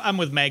case. I'm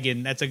with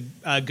Megan. That's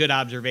a good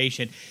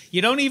observation.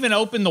 You don't even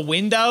open the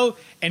window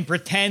and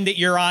pretend that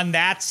you're on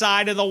that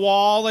side of the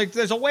wall. Like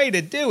there's a way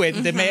to do it.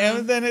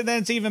 Mm-hmm. Then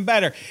it's even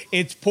better.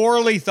 It's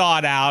poorly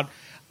thought out.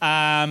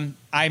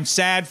 I'm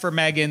sad for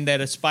Megan that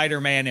a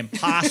Spider-Man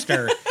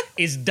imposter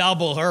is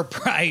double her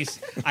price.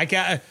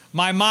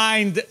 My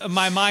mind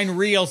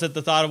reels at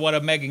the thought of what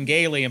a Megan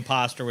Gailey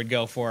imposter would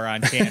go for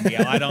on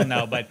Cameo. I don't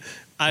know, but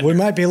we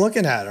might be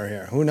looking at her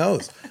here. Who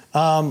knows?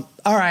 All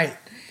right,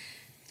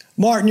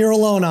 Martin, you're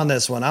alone on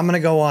this one. I'm going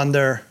to go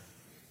under.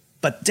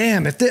 But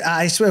damn,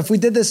 if we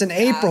did this in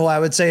April, I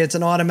would say it's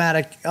an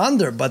automatic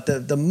under. But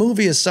the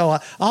movie is so.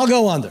 I'll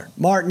go under.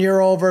 Martin,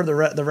 you're over.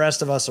 The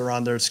rest of us are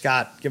under.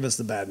 Scott, give us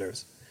the bad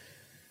news.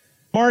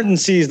 Martin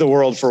sees the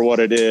world for what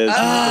it is.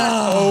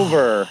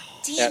 Over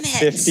at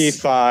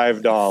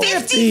 $55.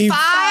 55?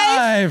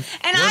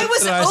 And I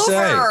was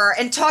over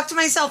and talked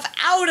myself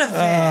out of it.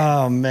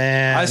 Oh,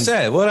 man.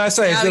 What did I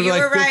say? It's like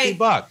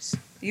 $50.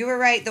 You were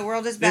right. The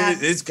world is bad.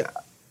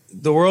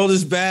 The world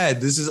is bad.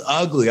 This is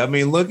ugly. I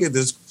mean, look at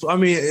this. I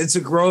mean, it's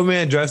a grown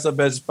man dressed up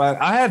as a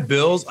spider. I have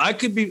bills. I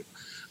could be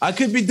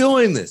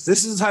doing this.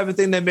 This is the type of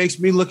thing that makes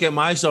me look at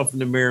myself in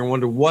the mirror and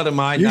wonder, what am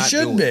I not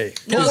doing? You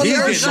should be. No,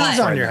 you're shoes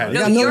on your head.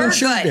 No, you're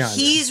good.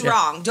 He's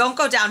wrong. Don't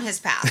go down his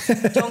path.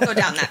 Don't go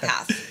down that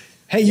path.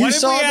 Hey,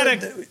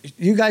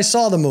 you guys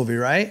saw the movie,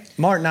 right?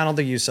 Martin, I don't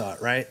think you saw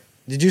it, right?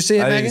 Did you see it,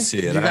 Megan? I didn't see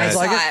it. Did you guys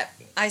like it?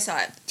 I saw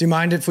it. Do you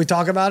mind if we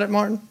talk about it,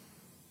 Martin?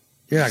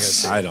 You're not going to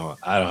see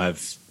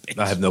it.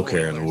 I have no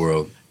care in the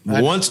world.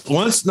 Once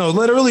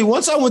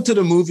I went to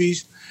the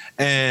movies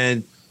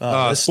and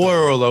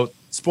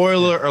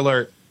spoiler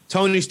alert,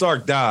 Tony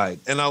Stark died.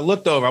 And I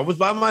looked over. I was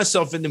by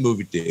myself in the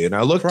movie theater. And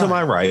I looked to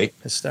my right.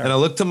 And I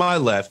looked to my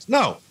left.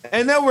 No.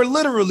 And there were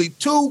literally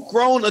 2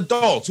 grown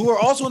adults who were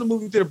also in the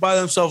movie theater by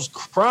themselves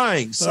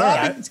crying,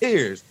 sobbing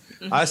tears.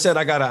 Mm-hmm. I said,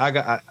 I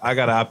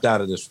gotta opt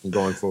out of this from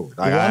going forward.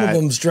 One of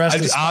them's dressed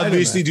as I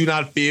obviously do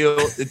not feel,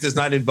 it does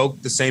not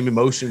invoke the same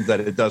emotions that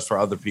it does for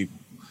other people.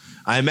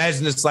 I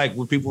imagine it's like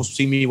when people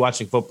see me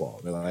watching football.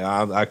 They're like,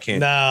 I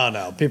can't.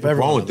 No. What's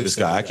wrong with this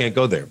guy? I can't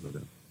go there with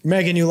him.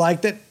 Megan, you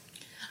liked it?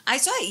 I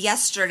saw it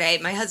yesterday.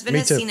 My husband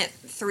has seen it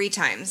 3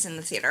 times in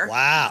the theater.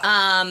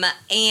 Wow.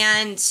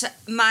 And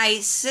my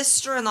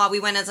sister-in-law, we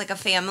went as like a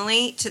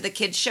family to the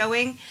kids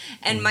showing,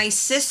 and my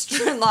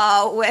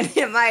sister-in-law, when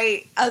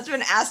my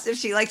husband asked if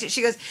she liked it,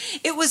 she goes,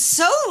 "It was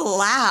so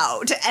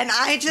loud," and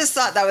I just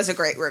thought that was a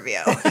great review.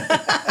 No,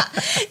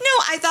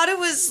 I thought it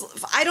was.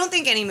 I don't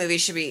think any movie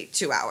should be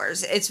 2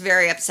 hours. It's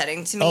very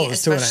upsetting to me. Oh, it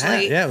was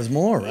 2.5. Yeah, it was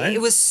more, right?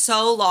 It was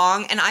so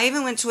long, and I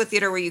even went to a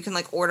theater where you can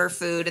like order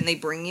food and they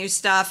bring you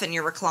stuff and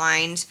you're reclined.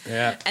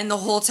 Yeah. And the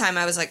whole time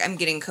I was like, I'm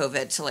getting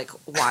COVID to like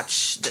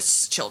watch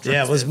this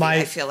children's movie.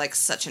 I feel like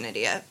such an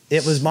idiot.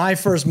 It was my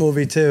first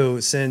movie too,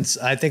 since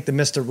I think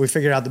we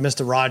figured out the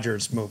Mr.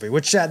 Rogers movie,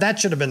 which that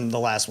should have been the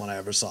last one I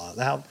ever saw.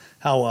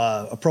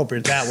 How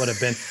appropriate that would have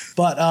been.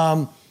 But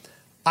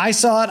I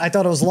saw it. I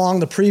thought it was long.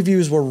 The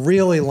previews were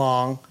really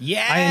long.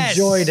 Yes. I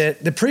enjoyed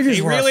it. The previews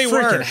They were really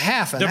freaking were.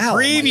 half an the hour.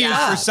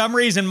 previews, for some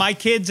reason, my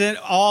kids and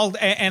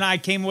I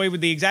came away with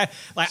the exact,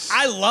 like,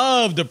 I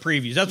love the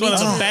previews. That's one of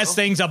the best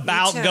things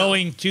about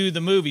going to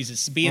the movies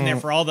is being there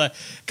for all the,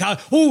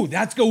 ooh,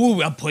 that's go,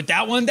 ooh, I'll put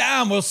that one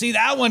down. We'll see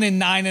that one in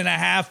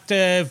 9.5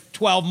 to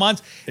 12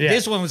 months. Yeah.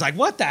 This one was like,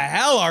 what the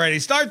hell already?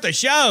 Start the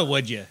show,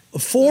 would you?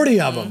 40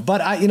 of them.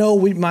 But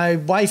my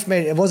wife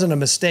made, it wasn't a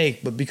mistake,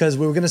 but because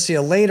we were going to see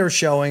a later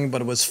showing,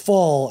 but it was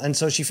full. And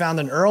so she found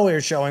an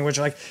earlier showing, which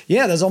like,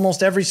 yeah, there's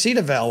almost every seat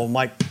available. I'm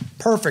like,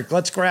 perfect.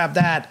 Let's grab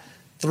that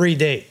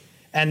 3D.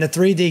 And the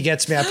 3D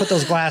gets me, I put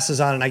those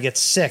glasses on and I get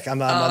sick. I'm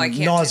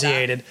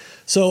nauseated.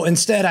 So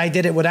instead I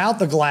did it without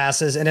the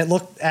glasses and it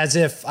looked as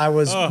if I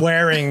was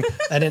wearing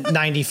a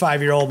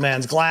 95-year-old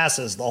man's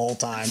glasses the whole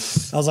time.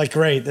 I was like,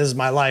 great, this is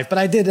my life. But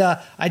I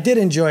did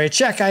enjoy it.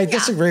 Check, I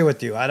disagree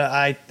with you.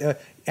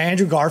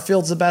 Andrew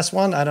Garfield's the best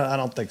one? I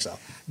don't think so.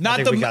 I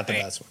think we got the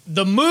best one.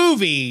 The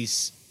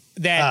movies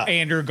that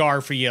Andrew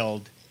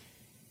Garfield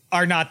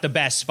are not the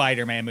best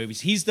Spider-Man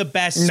movies. He's the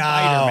best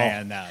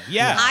Spider-Man, though.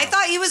 Yeah. I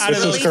thought he was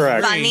This really is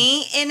correct. funny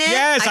in it.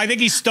 Yes, I think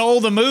he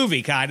stole the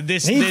movie, kind of.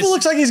 He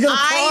looks like he's going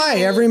to cry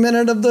every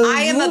minute of the movie.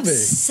 I am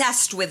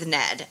obsessed with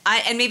Ned.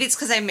 And maybe it's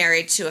because I'm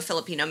married to a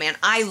Filipino man.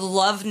 I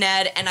love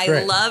Ned, and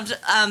I loved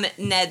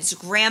Ned's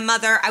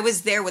grandmother. I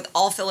was there with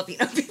all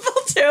Filipino people,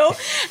 too.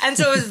 And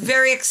so it was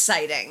very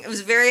exciting. It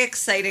was very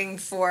exciting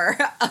for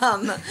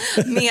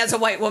me as a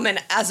white woman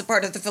as a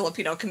part of the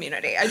Filipino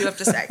community, I do have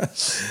to say.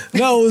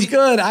 No, it was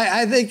good.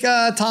 I think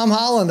Tom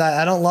Holland,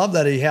 I don't love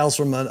that he hails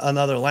from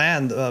another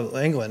land,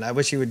 England. I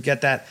wish he would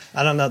get that.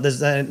 I don't know.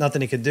 There's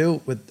nothing he could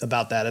do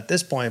about that at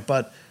this point.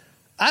 But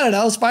I don't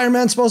know.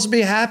 Spider-Man's supposed to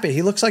be happy.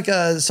 He looks like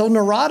so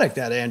neurotic,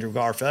 that Andrew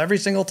Garfield, every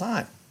single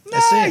time.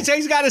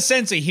 He's got a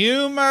sense of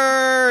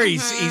humor.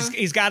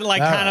 He's got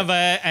like kind of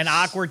an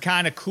awkward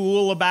kind of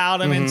cool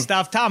about him and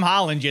stuff. Tom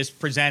Holland just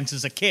presents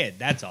as a kid.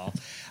 That's all.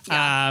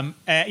 Yeah.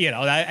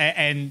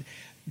 And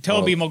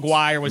Tobey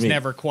Maguire was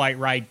never quite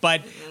right.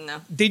 But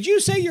did you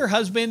say your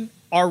husband,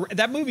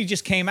 that movie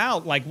just came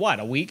out like what,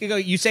 a week ago?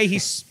 You say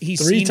he's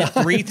seen it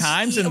 3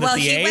 times in the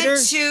theater?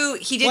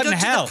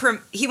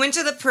 He went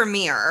to the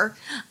premiere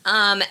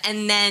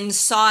and then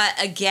saw it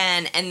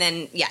again. And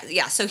then,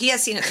 so he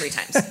has seen it 3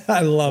 times.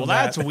 I love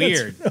that. That's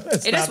weird.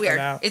 It is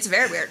weird. It's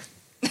very weird.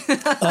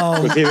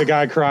 Was he the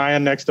guy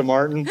crying next to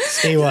Martin?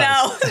 He was.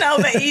 No,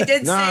 but he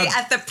did say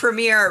at the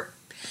premiere,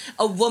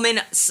 a woman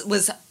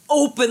was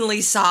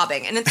openly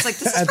sobbing, and it's like,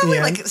 this is probably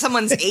like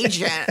someone's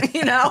agent,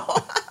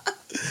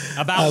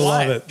 About I what?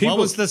 love it. What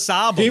was the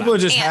sob People about? are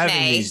just Aunt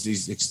having May.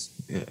 these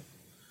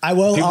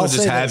I'll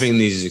just say having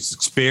these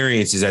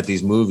experiences at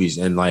these movies,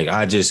 and like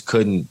I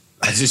could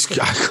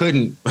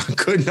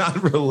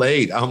not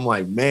relate. I'm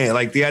like, man,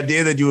 like the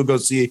idea that you would go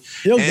see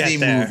any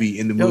movie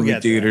in the movie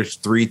theaters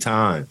 3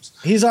 times.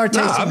 He's our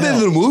taste. I've been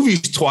to the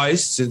movies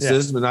twice since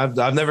this, but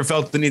I've never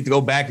felt the need to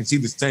go back and see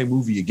the same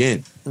movie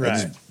again.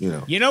 Right.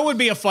 You know, it would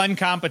be a fun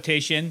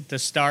competition to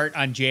start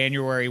on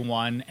January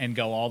 1 and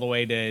go all the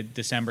way to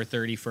December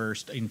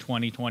 31st in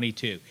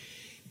 2022.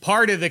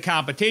 Part of the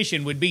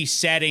competition would be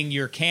setting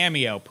your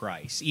cameo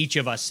price, each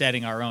of us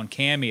setting our own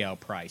cameo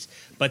price,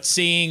 but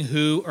seeing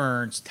who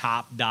earns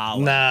top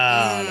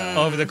dollar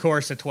over the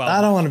course of 12 months.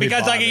 I don't want to be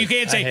Because bothered. like you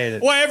can't I hate say,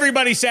 it. well,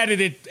 everybody set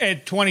it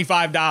at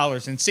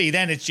 $25 and see,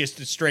 then it's just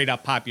a straight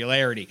up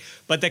popularity.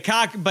 But the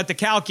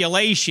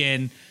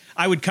calculation,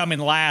 I would come in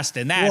last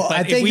in that. Well, I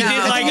but if think- we No, did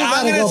I like, think you I'm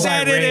gotta going to go by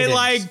set it at ratings.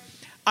 like,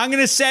 I'm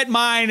going to set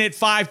mine at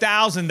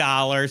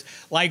 $5,000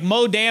 like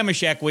Mo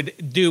Damashek would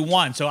do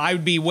one. So I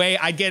would be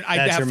I'd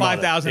That's have your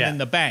mother. $5,000 Yeah. in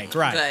the bank.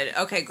 Right. Good.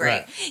 Okay, great.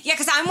 Right. Yeah,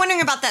 because I'm wondering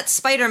about that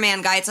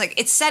Spider-Man guy. It's like,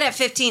 it's set at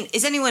 15.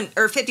 Is anyone,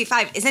 or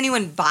 55, is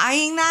anyone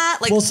buying that?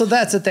 Like, Well, so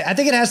that's the thing. I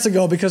think it has to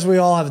go because we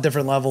all have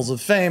different levels of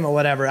fame or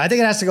whatever. I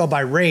think it has to go by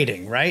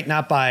rating, right?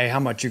 Not by how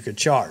much you could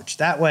charge.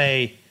 That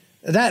way,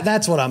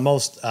 that's what I'm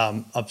most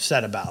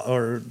upset about,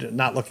 or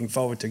not looking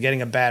forward to,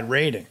 getting a bad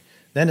rating.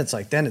 Then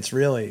it's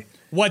really.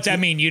 What's that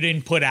mean? You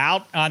didn't put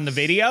out on the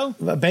video?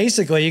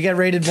 Basically, you get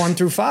rated 1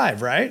 through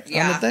 5, right?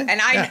 yeah. On the thing? And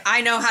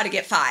I know how to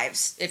get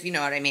 5s, if you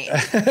know what I mean.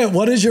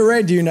 What is your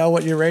rate? Do you know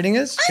what your rating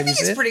is? I Can think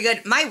you see it's it? pretty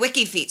good. My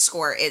WikiFeet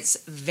score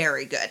is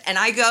very good. And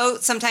I go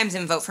sometimes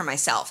and vote for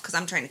myself because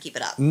I'm trying to keep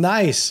it up.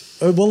 Nice.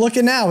 Well, look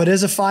at now. It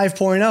is a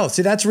 5.0.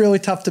 See, that's really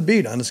tough to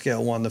beat on a scale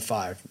of 1 to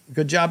 5.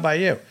 Good job by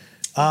you.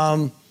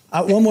 One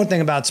more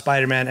thing about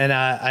Spider-Man, and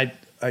I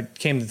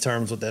came to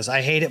terms with this.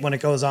 I hate it when it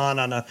goes on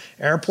an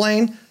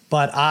airplane,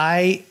 but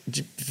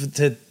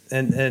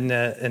in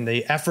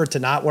the effort to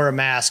not wear a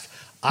mask,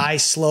 I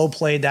slow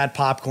played that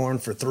popcorn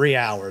for 3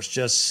 hours,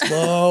 just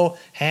slow,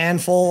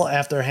 handful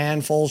after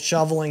handful,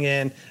 shoveling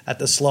in at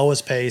the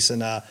slowest pace,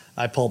 and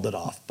I pulled it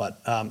off. But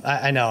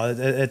I know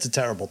it's a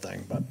terrible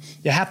thing, but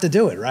you have to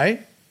do it,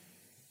 right?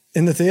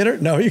 In the theater?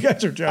 No, you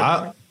guys are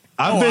joking.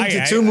 I've been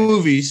to 2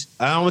 movies.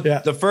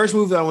 The first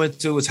movie I went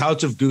to was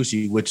House of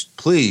Gucci, which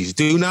please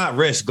do not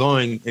risk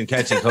going and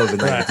catching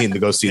COVID-19 to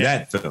go see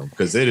that film,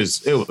 because it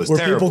was Were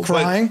terrible. people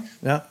crying?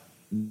 No.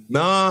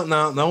 No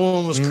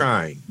one was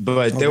crying,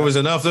 but there was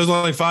enough. There's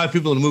only 5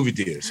 people in the movie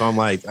theater, so I'm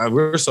like,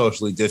 we're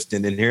socially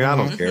distant in here. I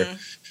don't care.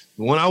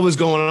 When I went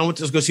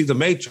to go see The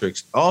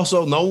Matrix.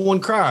 Also, no one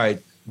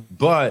cried,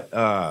 but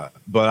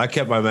I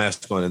kept my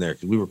mask on in there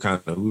because we were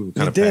kind of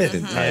packed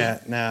in tight. Yeah,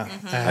 no,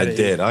 I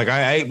did. Like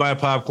I ate my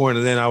popcorn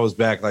and then I was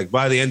back. Like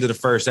by the end of the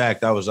first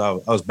act, I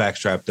was back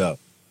strapped up.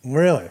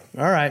 Really?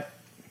 All right.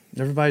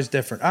 Everybody's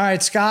different. All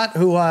right, Scott,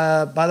 who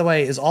by the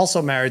way is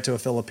also married to a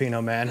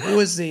Filipino man. Who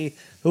is the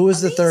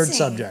third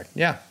subject?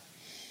 Yeah.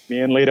 Me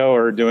and Lito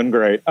are doing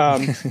great.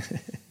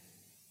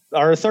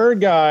 Our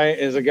third guy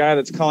is a guy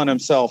that's calling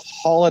himself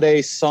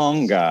Holiday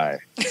Song Guy.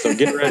 So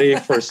get ready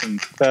for some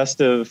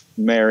festive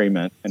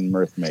merriment and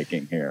mirth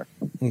making here.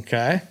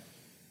 Okay.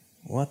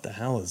 What the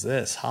hell is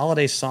this?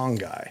 Holiday Song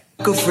Guy.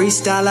 Go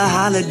freestyle a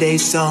holiday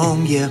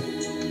song, yeah.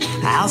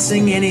 I'll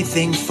sing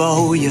anything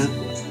for you.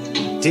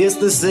 'Tis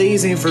the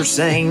season for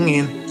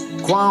singing.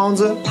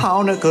 Kwanzaa,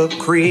 Hanukkah,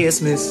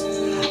 Christmas.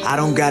 I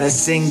don't gotta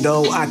sing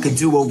though, I could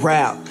do a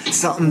rap.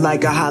 Something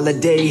like a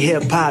holiday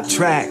hip-hop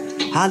track.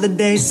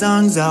 Holiday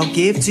songs I'll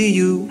give to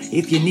you.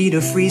 If you need a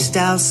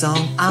freestyle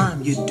song,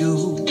 I'm your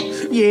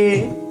dude.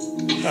 Yeah.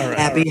 All right.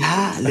 Happy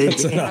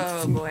holidays.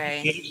 Oh,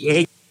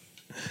 boy.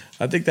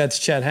 I think that's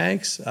Chet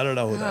Hanks. I don't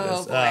know who that is.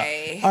 Oh,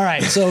 boy. All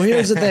right, so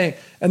here's the thing,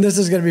 and this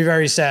is going to be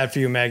very sad for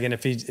you, Megan,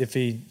 if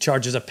he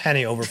charges a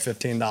penny over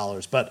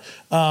 $15. But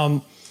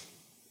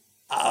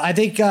I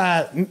think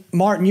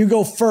Martin, you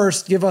go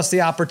first. Give us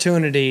the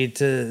opportunity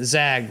to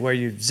zag where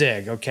you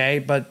zig, okay?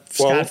 But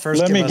Scott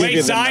first.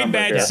 Wait,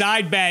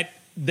 side bet.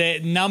 The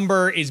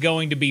number is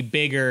going to be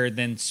bigger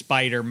than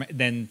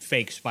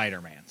fake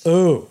Spider-Man's.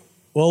 Ooh.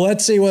 Well,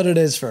 let's see what it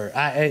is for.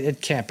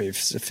 It can't be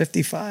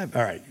 55.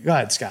 All right, go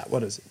ahead, Scott.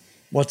 What is it?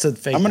 What's the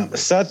fake number? I'm going to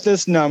set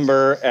this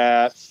number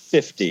at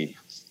 50.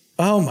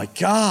 Oh my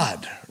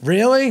God!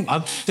 Really?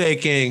 I'm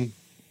taking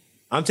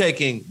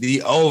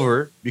the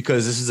over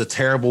because this is a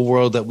terrible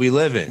world that we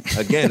live in.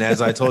 Again,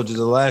 as I told you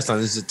the last time,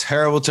 this is a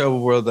terrible,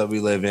 terrible world that we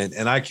live in,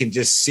 and I can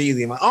just see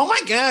the oh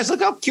my gosh,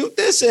 look how cute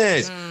this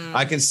is.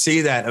 I can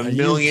see that a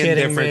million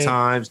different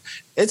times.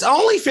 It's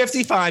only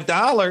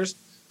 $55.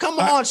 Come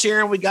on,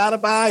 Sharon, we gotta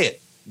buy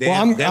it.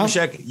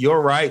 Demshek, you're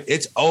right.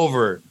 It's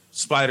over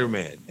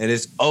Spider-Man, and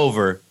it's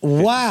over.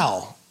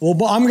 Wow.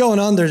 Well, I'm going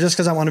under just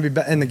because I want to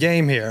be in the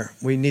game here.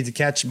 We need to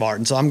catch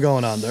Martin, so I'm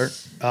going under.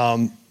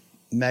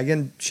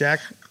 Megan,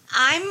 check.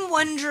 I'm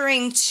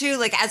wondering too,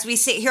 like as we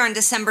sit here on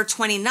December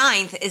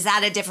 29th, is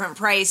that a different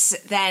price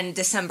than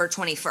December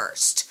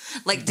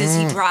 21st? Like, does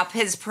he drop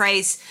his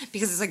price?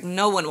 Because it's like,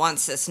 no one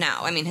wants this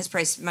now. I mean, his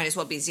price might as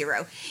well be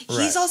zero.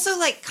 Right. He's also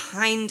like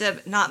kind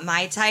of not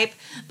my type,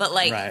 but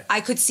like I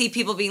could see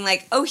people being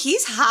like, oh,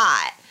 he's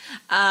hot.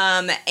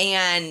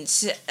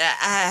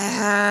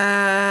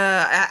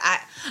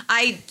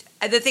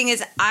 The thing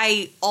is,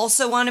 I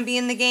also want to be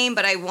in the game,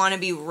 but I want to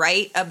be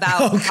right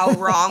about how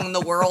wrong the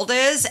world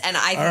is, and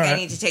I think I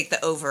need to take the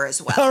over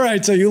as well. All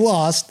right, so you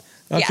lost.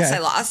 Okay. Yes, I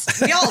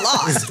lost. We all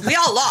lost. We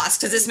all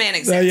lost because this man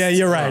exists. Yeah,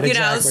 you're right. You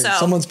exactly. know, so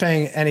someone's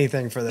paying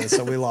anything for this,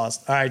 so we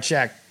lost. All right,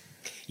 check.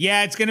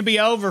 Yeah, it's going to be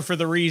over for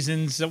the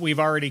reasons that we've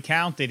already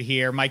counted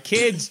here. My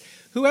kids,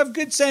 who have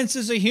good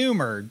senses of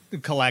humor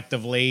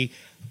collectively,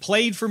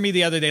 played for me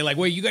the other day, like,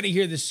 well, you got to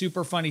hear this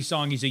super funny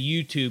song. He's a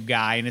YouTube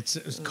guy, and it's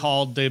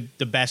called the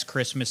best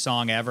Christmas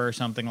song ever or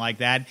something like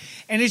that.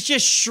 And it's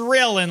just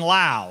shrill and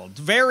loud.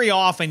 Very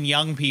often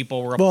young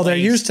people replace. Well, they're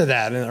used to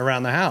that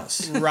around the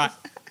house. Right.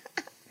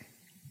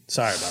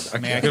 Sorry about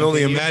that. I can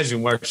only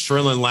imagine where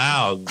shrill and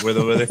loud, where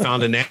they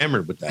found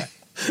enamored with that.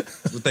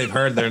 That's what they've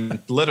heard. They're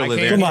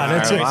literally Come on,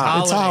 it's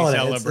holiday.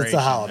 Celebration. It's a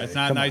holiday. It's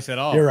not nice at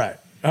all. You're right.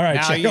 All right,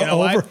 now, check you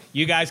know over. what?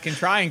 You guys can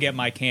try and get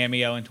my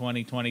cameo in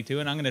 2022,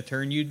 and I'm going to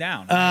turn you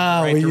down.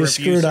 Well, you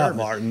screwed up,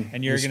 Martin.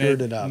 And you're going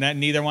to.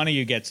 Neither one of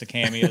you gets the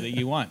cameo that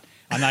you want.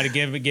 I'm not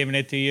giving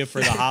it to you for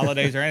the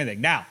holidays or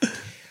anything. Now,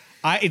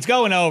 it's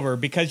going over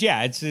because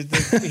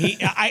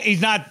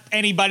he's not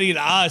anybody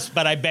to us,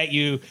 but I bet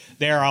you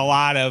there are a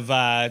lot of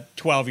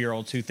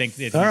 12-year-olds who think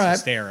that he's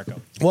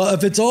hysterical. Well,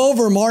 if it's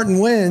over, Martin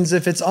wins.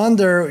 If it's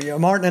under,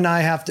 Martin and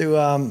I have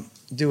to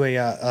do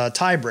a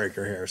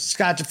tiebreaker here.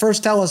 Scott,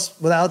 first tell us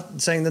without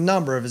saying the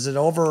number. Is it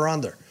over or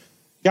under?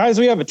 Guys,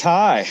 we have a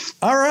tie.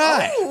 All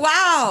right. Oh,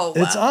 wow.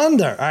 It's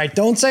under. All right.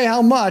 Don't say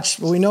how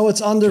much, but we know it's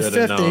under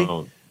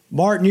 50.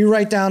 Martin, you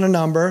write down a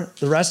number.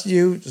 The rest of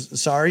you,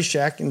 sorry,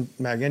 Shaq and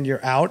Megan,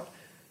 you're out.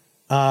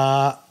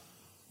 Do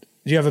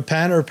you have a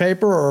pen or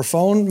paper or a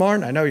phone,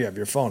 Martin? I know you have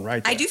your phone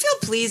right there. I do feel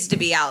pleased to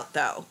be out,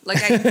 though.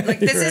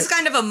 This is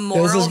kind of a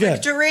moral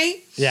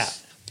victory. Yeah.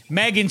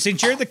 Megan,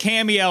 since you're the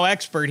cameo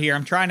expert here,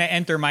 I'm trying to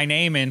enter my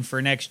name in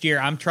for next year.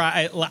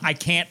 I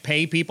can't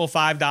pay people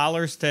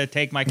 $5 to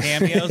take my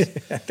cameos.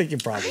 I think you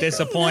probably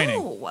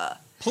disappointing.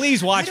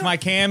 Please watch my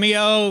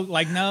cameo.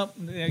 Like, no,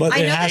 but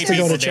it has to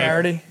go to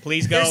charity.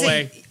 Please go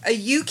away. A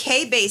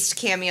UK-based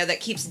cameo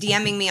that keeps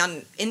DMing me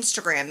on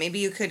Instagram. Maybe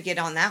you could get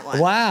on that one.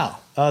 Wow.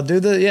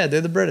 Do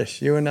the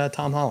British. You and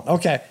Tom Holland.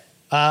 Okay.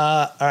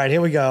 All right.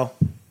 Here we go.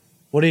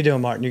 What are you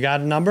doing, Martin? You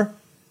got a number?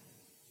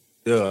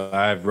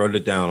 I wrote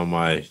it down on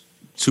my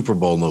Super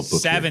Bowl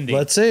notebook. 70.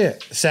 Let's see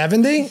it.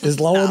 70 is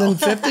lower than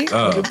 50.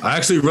 Oh, I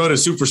actually wrote it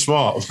super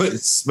small,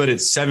 but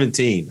it's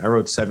 17. I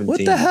wrote 17.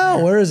 What the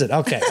hell? Where is it?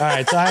 Okay. All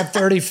right. So I have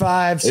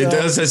 35. So. It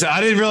does. I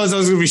didn't realize I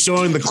was going to be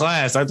showing the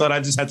class. I thought I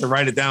just had to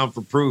write it down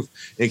for proof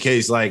in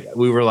case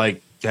we were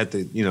had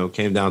to,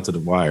 came down to the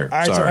wire. All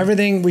right. Sorry. So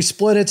everything, we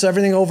split it. So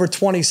everything over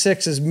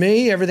 26 is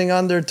me. Everything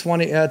under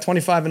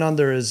 25 and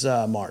under is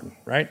Martin,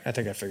 right? I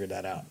think I figured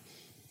that out.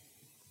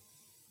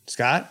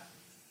 Scott?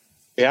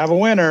 We have a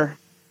winner.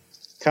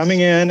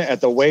 Coming in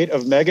at the weight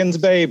of Megan's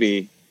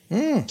baby,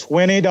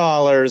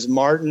 $20.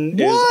 Martin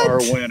is our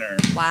winner.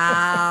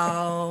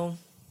 Wow.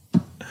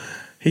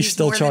 He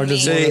still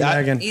charges more than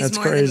Megan. That's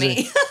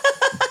crazy.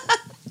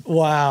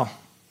 Wow.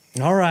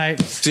 All right.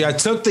 See, I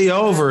took the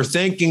over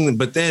thinking,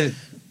 but then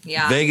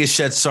Vegas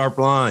shed sharp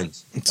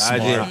lines.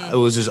 It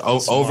was just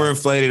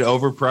overinflated,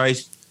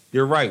 overpriced.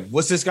 You're right.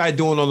 What's this guy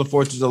doing on the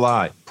 4th of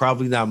July?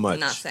 Probably not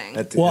much. Nothing.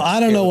 Well, I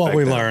don't know what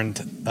we learned.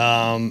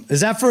 Is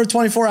that for a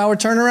 24-hour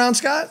turnaround,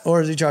 Scott, or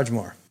does he charge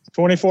more?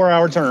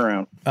 24-hour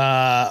turnaround.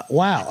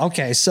 Wow.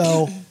 Okay.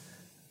 So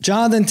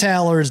Jonathan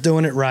Taylor is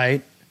doing it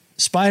right.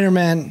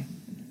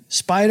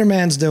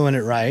 Spider-Man's doing it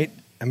right.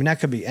 I mean, that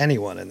could be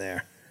anyone in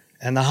there.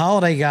 And the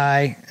holiday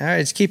guy, all right,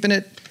 it's keeping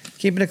it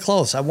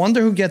close. I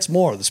wonder who gets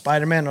more, the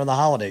Spider-Man or the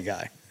holiday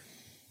guy.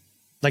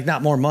 Like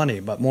not more money,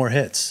 but more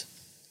hits.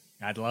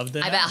 I'd love to.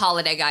 I bet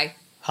holiday guy.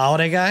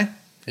 Holiday guy?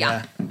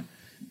 Yeah.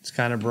 It's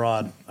kind of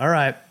broad. All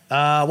right.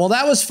 Well,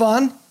 that was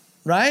fun,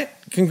 right?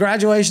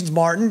 Congratulations,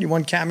 Martin. You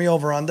won Cameo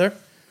over under.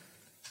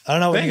 I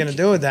don't know what you're going to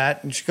do with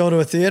that. You should go to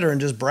a theater and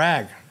just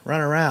brag,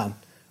 run around.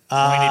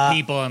 Point at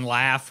people and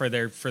laugh for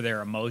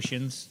their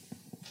emotions.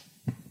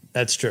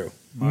 That's true.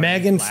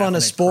 Megan, Fun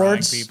of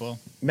Sports.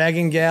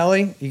 Megan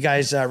Galley, you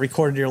guys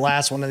recorded your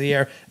last one of the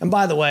year. And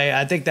by the way,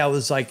 I think that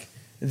was like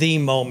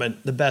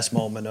the best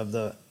moment of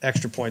the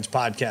Extra Points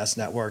Podcast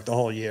Network the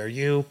whole year.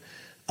 It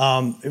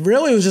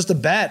really was just a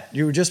bet.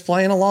 You were just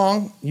playing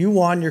along. You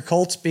won. Your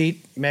Colts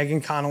beat Megan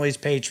Connolly's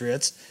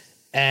Patriots.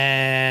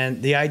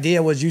 And the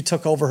idea was you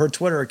took over her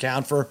Twitter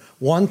account for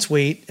one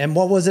tweet. And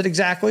what was it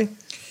exactly?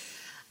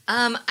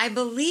 I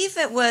believe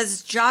it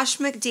was Josh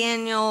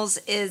McDaniels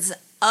is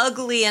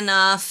ugly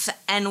enough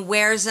and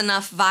wears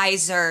enough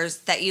visors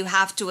that you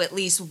have to at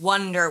least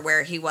wonder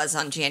where he was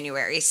on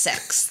January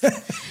 6th.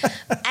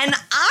 And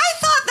I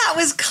thought that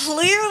was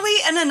clearly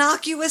an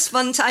innocuous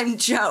fun time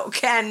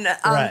joke. And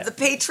the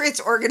Patriots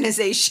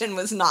organization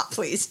was not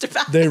pleased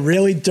about it. They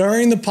really,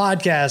 during the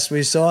podcast,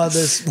 we saw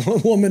this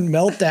woman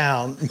melt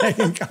down,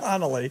 Megan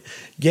Connolly,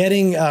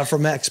 getting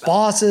from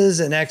ex-bosses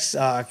and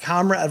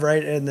ex-comrades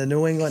right in the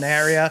New England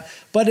area.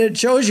 But it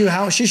shows you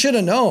how she should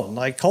have known.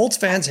 Like, Colts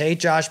fans hate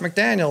Josh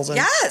McDaniels. And,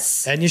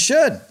 yes. And you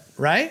should,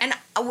 right? And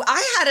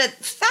I had a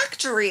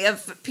factory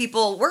of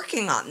people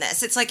working on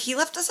this. It's like, he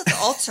left us at the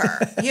altar,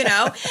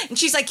 And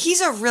she's like,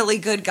 he's a really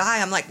good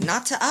guy. I'm like,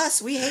 not to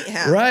us. We hate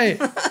him. Right.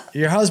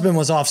 Your husband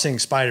was off seeing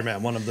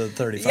Spider-Man, one of the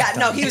 35 Yeah, times.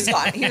 no, he was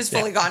gone. He was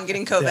fully gone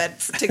getting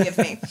COVID to give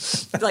me,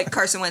 like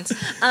Carson Wentz. It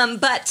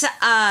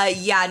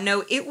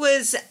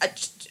was...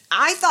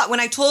 I thought when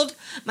I told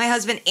my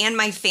husband and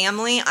my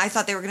family, I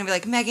thought they were going to be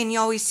like, Megan, you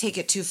always take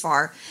it too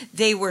far.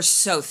 They were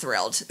so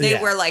thrilled. They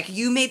were like,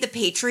 you made the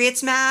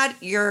Patriots mad.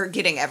 You're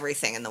getting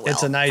everything in the will.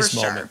 It's a nice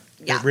moment. Sure.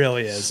 Yeah. It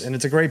really is. And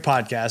it's a great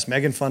podcast.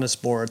 Megan Fun of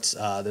Sports.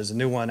 There's a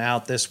new one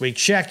out this week.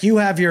 Sheck, you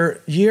have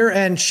your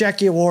year-end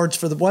Shecky Awards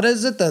for the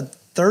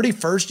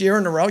 31st year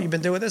in a row you've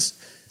been doing this?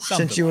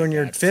 Since you were in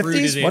your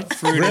 50s?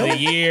 Fruit of the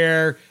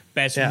year.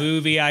 Best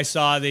movie I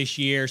saw this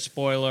year.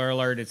 Spoiler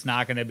alert, it's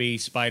not going to be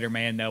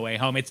Spider-Man No Way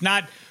Home. It's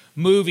not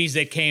movies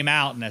that came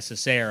out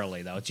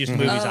necessarily, though. It's just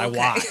movies I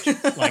watched.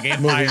 Like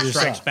Empire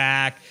Strikes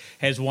Back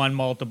has won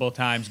multiple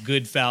times.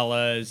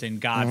 Goodfellas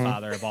and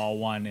Godfather have all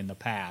won in the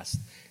past.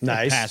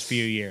 Nice. The past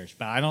few years.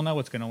 But I don't know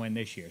what's going to win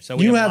this year. So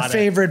you have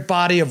favorite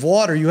body of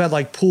water. You had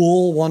like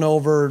pool, one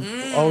over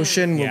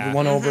ocean,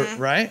 one over,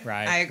 right?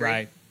 Right. I agree.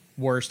 Right.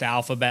 Worst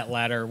alphabet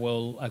letter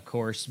will, of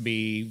course,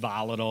 be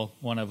volatile,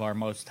 one of our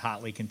most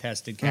hotly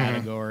contested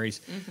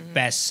categories.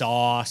 Best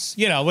sauce.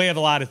 We have a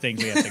lot of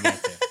things we have to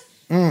get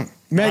to.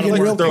 Megan,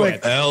 real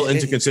quick. L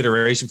into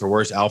consideration for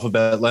worst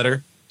alphabet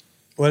letter.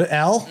 What,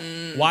 L?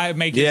 Why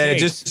make it? Yeah,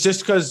 just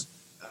because,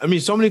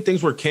 so many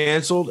things were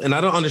canceled, and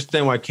I don't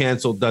understand why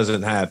canceled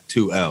doesn't have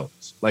two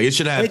L's. Like, it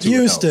should have two L's. It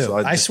used to. So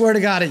I swear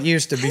to God, it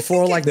used to.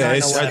 Before, like,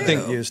 9/11,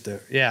 it used to.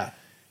 Yeah.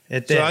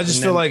 So I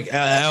just feel like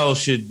L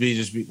should be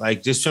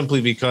just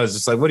simply because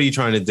it's like, what are you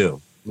trying to do?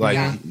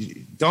 Like,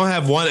 don't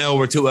have one L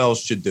where two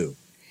L's should do.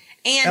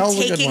 And L's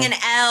taking an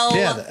L,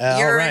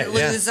 you're a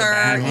loser,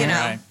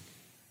 Right.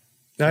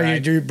 No,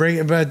 you bring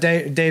it, but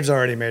Dave's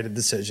already made a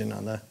decision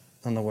on the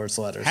worst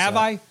letters. Have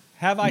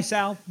Have I,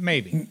 Sal?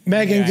 Maybe.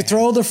 Megan,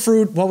 throw the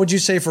fruit. What would you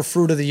say for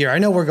fruit of the year? I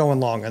know we're going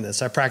long on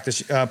this. I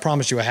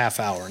promised you a half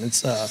hour, and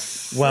it's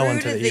well Fruit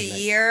into the of the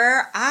evening.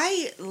 year.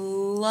 I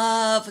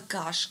love.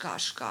 Gosh.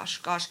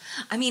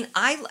 I mean,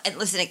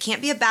 listen. It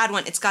can't be a bad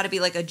one. It's got to be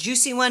like a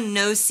juicy one,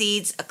 no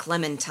seeds, a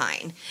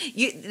clementine.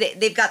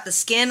 They've got the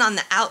skin on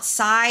the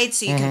outside,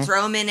 so you can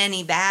throw them in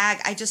any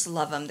bag. I just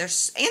love them. They're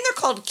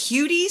called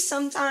cuties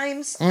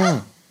sometimes.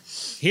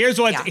 Here's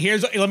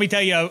let me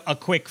tell you a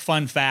quick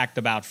fun fact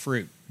about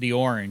fruit, the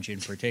orange in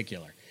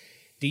particular.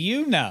 Do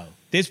you know,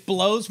 this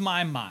blows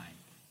my mind,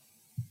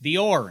 the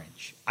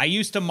orange. I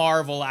used to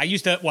marvel,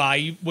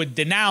 I would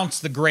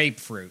denounce the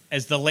grapefruit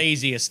as the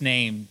laziest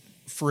named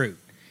fruit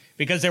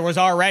because there was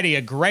already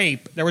a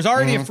grape. There was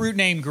already a fruit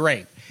named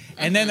grape.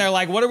 And then they're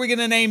like, what are we going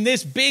to name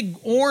this big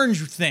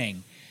orange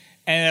thing?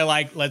 And they're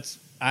like,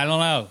 I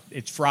don't know.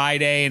 It's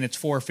Friday and it's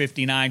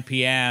 4:59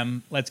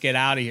 p.m. Let's get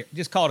out of here.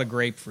 Just call it a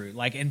grapefruit.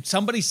 And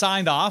somebody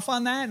signed off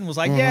on that and was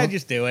like, yeah,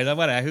 just do it.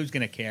 Whatever. Who's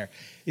going to care?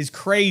 It's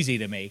crazy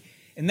to me.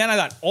 And then I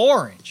thought,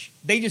 orange.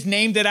 They just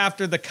named it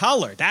after the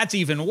color. That's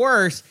even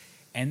worse.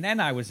 And then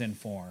I was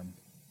informed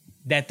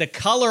that the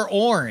color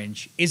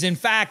orange is in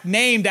fact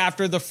named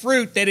after the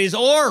fruit that is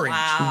orange.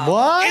 Wow.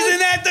 What? Isn't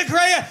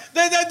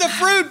that the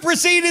fruit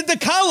preceded the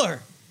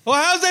color? Well,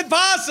 how's that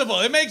possible?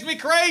 It makes me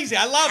crazy.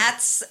 I love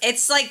it.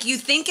 It's like you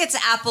think it's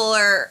apple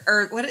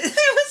or what it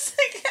was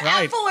like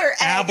Right. apple or egg.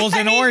 Apples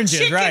and oranges,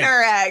 chicken right.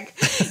 or egg.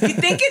 You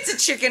think it's a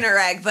chicken or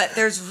egg, but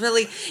there's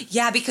really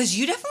because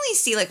you definitely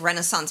see like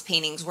Renaissance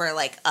paintings where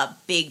like a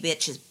big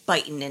bitch is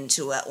biting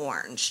into an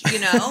orange,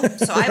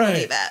 So I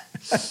believe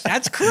it.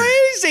 That's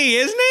crazy,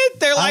 isn't it?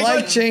 They're I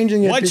like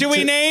changing it. What should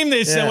we name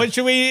this? Yeah. What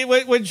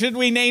should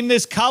we name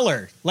this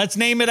color? Let's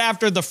name it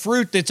after the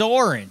fruit that's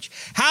orange.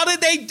 How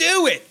did they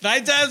do it? I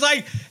was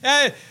like,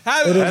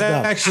 how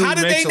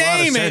did they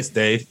name it? Sense,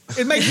 Dave.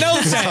 It makes no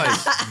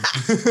sense.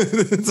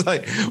 It's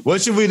like,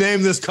 what should we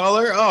name this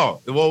color?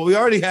 Oh, well, we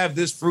already have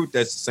this fruit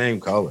that's the same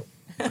color.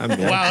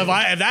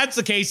 Well, if that's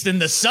the case, then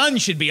the sun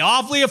should be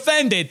awfully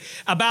offended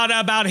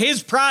about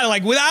his pride.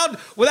 Like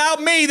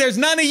without me, there's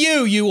none of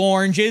you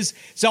oranges.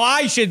 So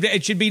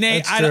it should be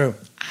named. That's true.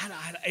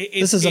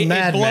 This is a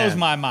madman. It blows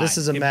my mind. This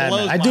is a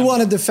madman. I do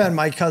want to defend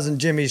my cousin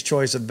Jimmy's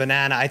choice of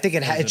banana. I think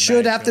it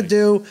should have to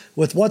do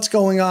with what's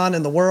going on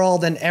in the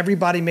world, and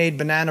everybody made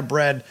banana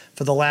bread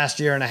for the last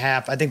year and a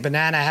half. I think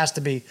banana has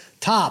to be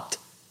topped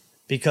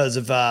because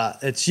of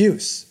its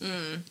use.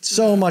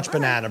 So much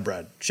banana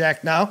bread.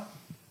 Shaq, no?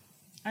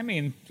 I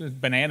mean,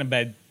 banana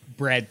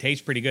bread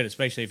tastes pretty good,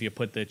 especially if you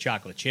put the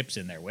chocolate chips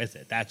in there with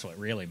it. That's what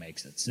really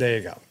makes it. There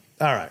you go.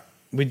 All right.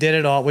 We did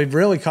it all. We've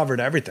really covered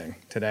everything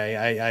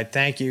today. I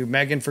thank you,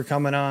 Megan, for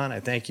coming on. I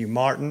thank you,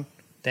 Martin.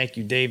 Thank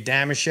you, Dave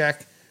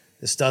Damashek.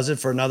 This does it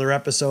for another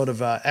episode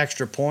of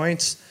Extra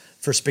Points.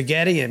 For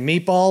Spaghetti and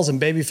Meatballs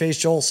and Babyface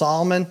Joel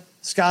Solomon,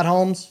 Scott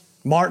Holmes,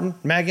 Martin,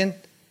 Megan,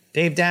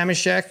 Dave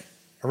Damashek,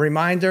 a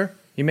reminder,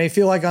 you may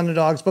feel like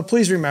underdogs, but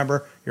please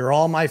remember, you're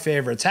all my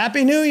favorites.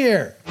 Happy New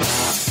Year!